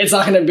 It's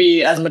not going to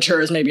be as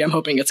mature as maybe I'm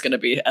hoping it's going to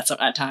be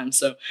at times.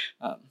 So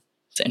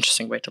it's an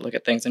interesting way to look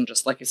at things. And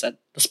just like you said,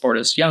 the sport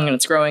is young and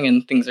it's growing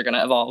and things are going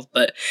to evolve,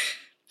 but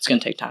it's going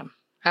to take time.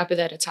 Happy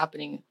that it's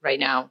happening right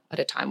now at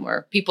a time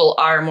where people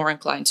are more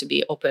inclined to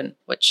be open,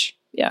 which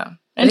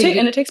and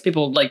it takes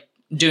people like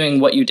doing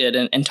what you did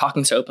and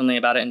talking so openly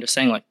about it and just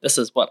saying like, this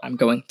is what I'm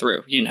going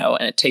through,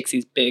 and it takes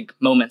these big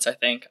moments, I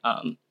think.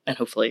 And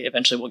hopefully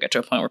eventually we'll get to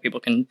a point where people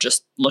can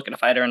just look at a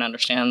fighter and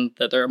understand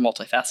that they're a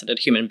multifaceted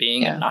human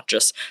being and not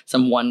just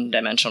some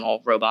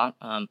one-dimensional robot.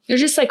 You're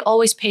just like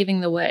always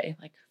paving the way,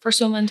 like first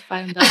woman to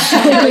fight in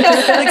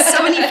Bellator. like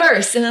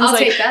 71st. And then I'll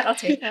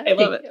take that. I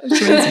love it.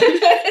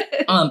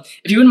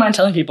 If you wouldn't mind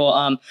telling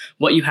people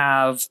what you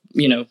have,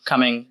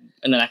 coming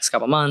in the next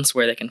couple months,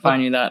 where they can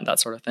find you, that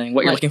sort of thing,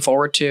 what you're looking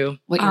forward to,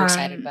 what you're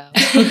excited about.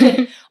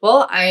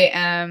 Well, I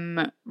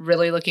am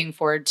really looking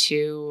forward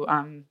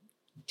to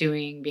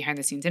doing behind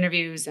the scenes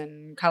interviews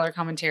and color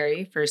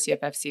commentary for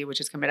CFFC, which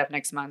is coming up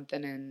next month,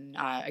 and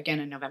again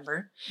in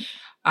November.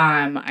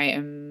 I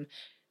am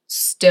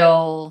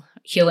still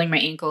healing my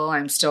ankle.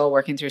 I'm still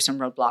working through some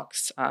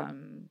roadblocks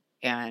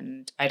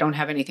And I don't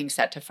have anything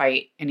set to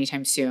fight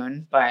anytime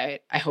soon,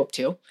 but I hope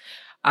to.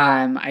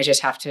 I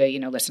just have to,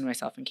 listen to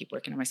myself and keep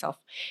working on myself.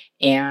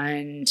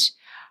 And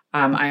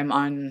I'm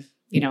on,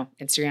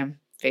 Instagram,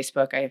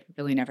 Facebook. I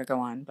really never go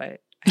on,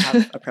 but I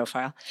have a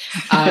profile.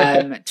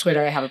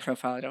 Twitter, I have a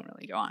profile. I don't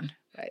really go on.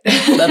 But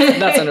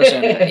that's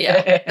understandable.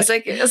 Yeah. It's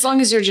like, as long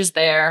as you're just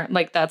there,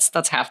 like that's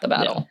half the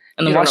battle. Yeah.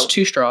 And then watch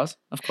Two Straws,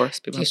 of course.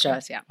 Two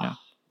Straws, yeah. Oh.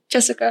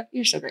 Jessica,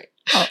 you're so great.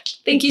 Oh,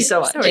 thank you so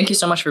much. Thank you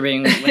so much for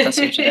being with us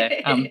here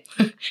today.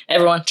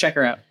 Everyone, check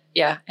her out.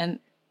 Yeah. And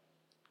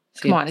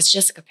come on, it's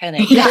Jessica Penne.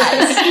 Guys.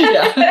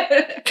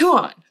 Yeah. Come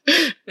on.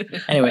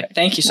 Anyway,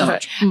 thank you so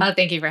much.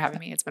 Thank you for having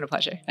me. It's been a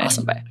pleasure.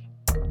 Awesome. Bye.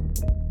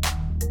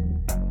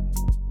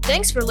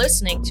 Thanks for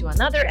listening to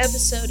another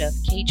episode of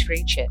Cage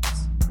Free Chicks.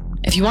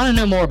 If you want to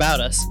know more about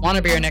us, want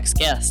to be our next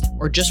guest,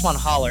 or just want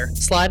to holler,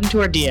 slide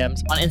into our DMs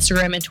on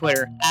Instagram and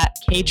Twitter at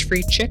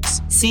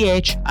CageFreeChicks,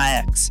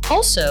 CHIX.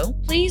 Also,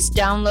 please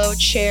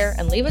download, share,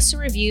 and leave us a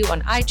review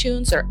on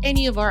iTunes or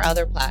any of our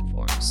other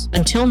platforms.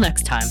 Until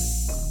next time.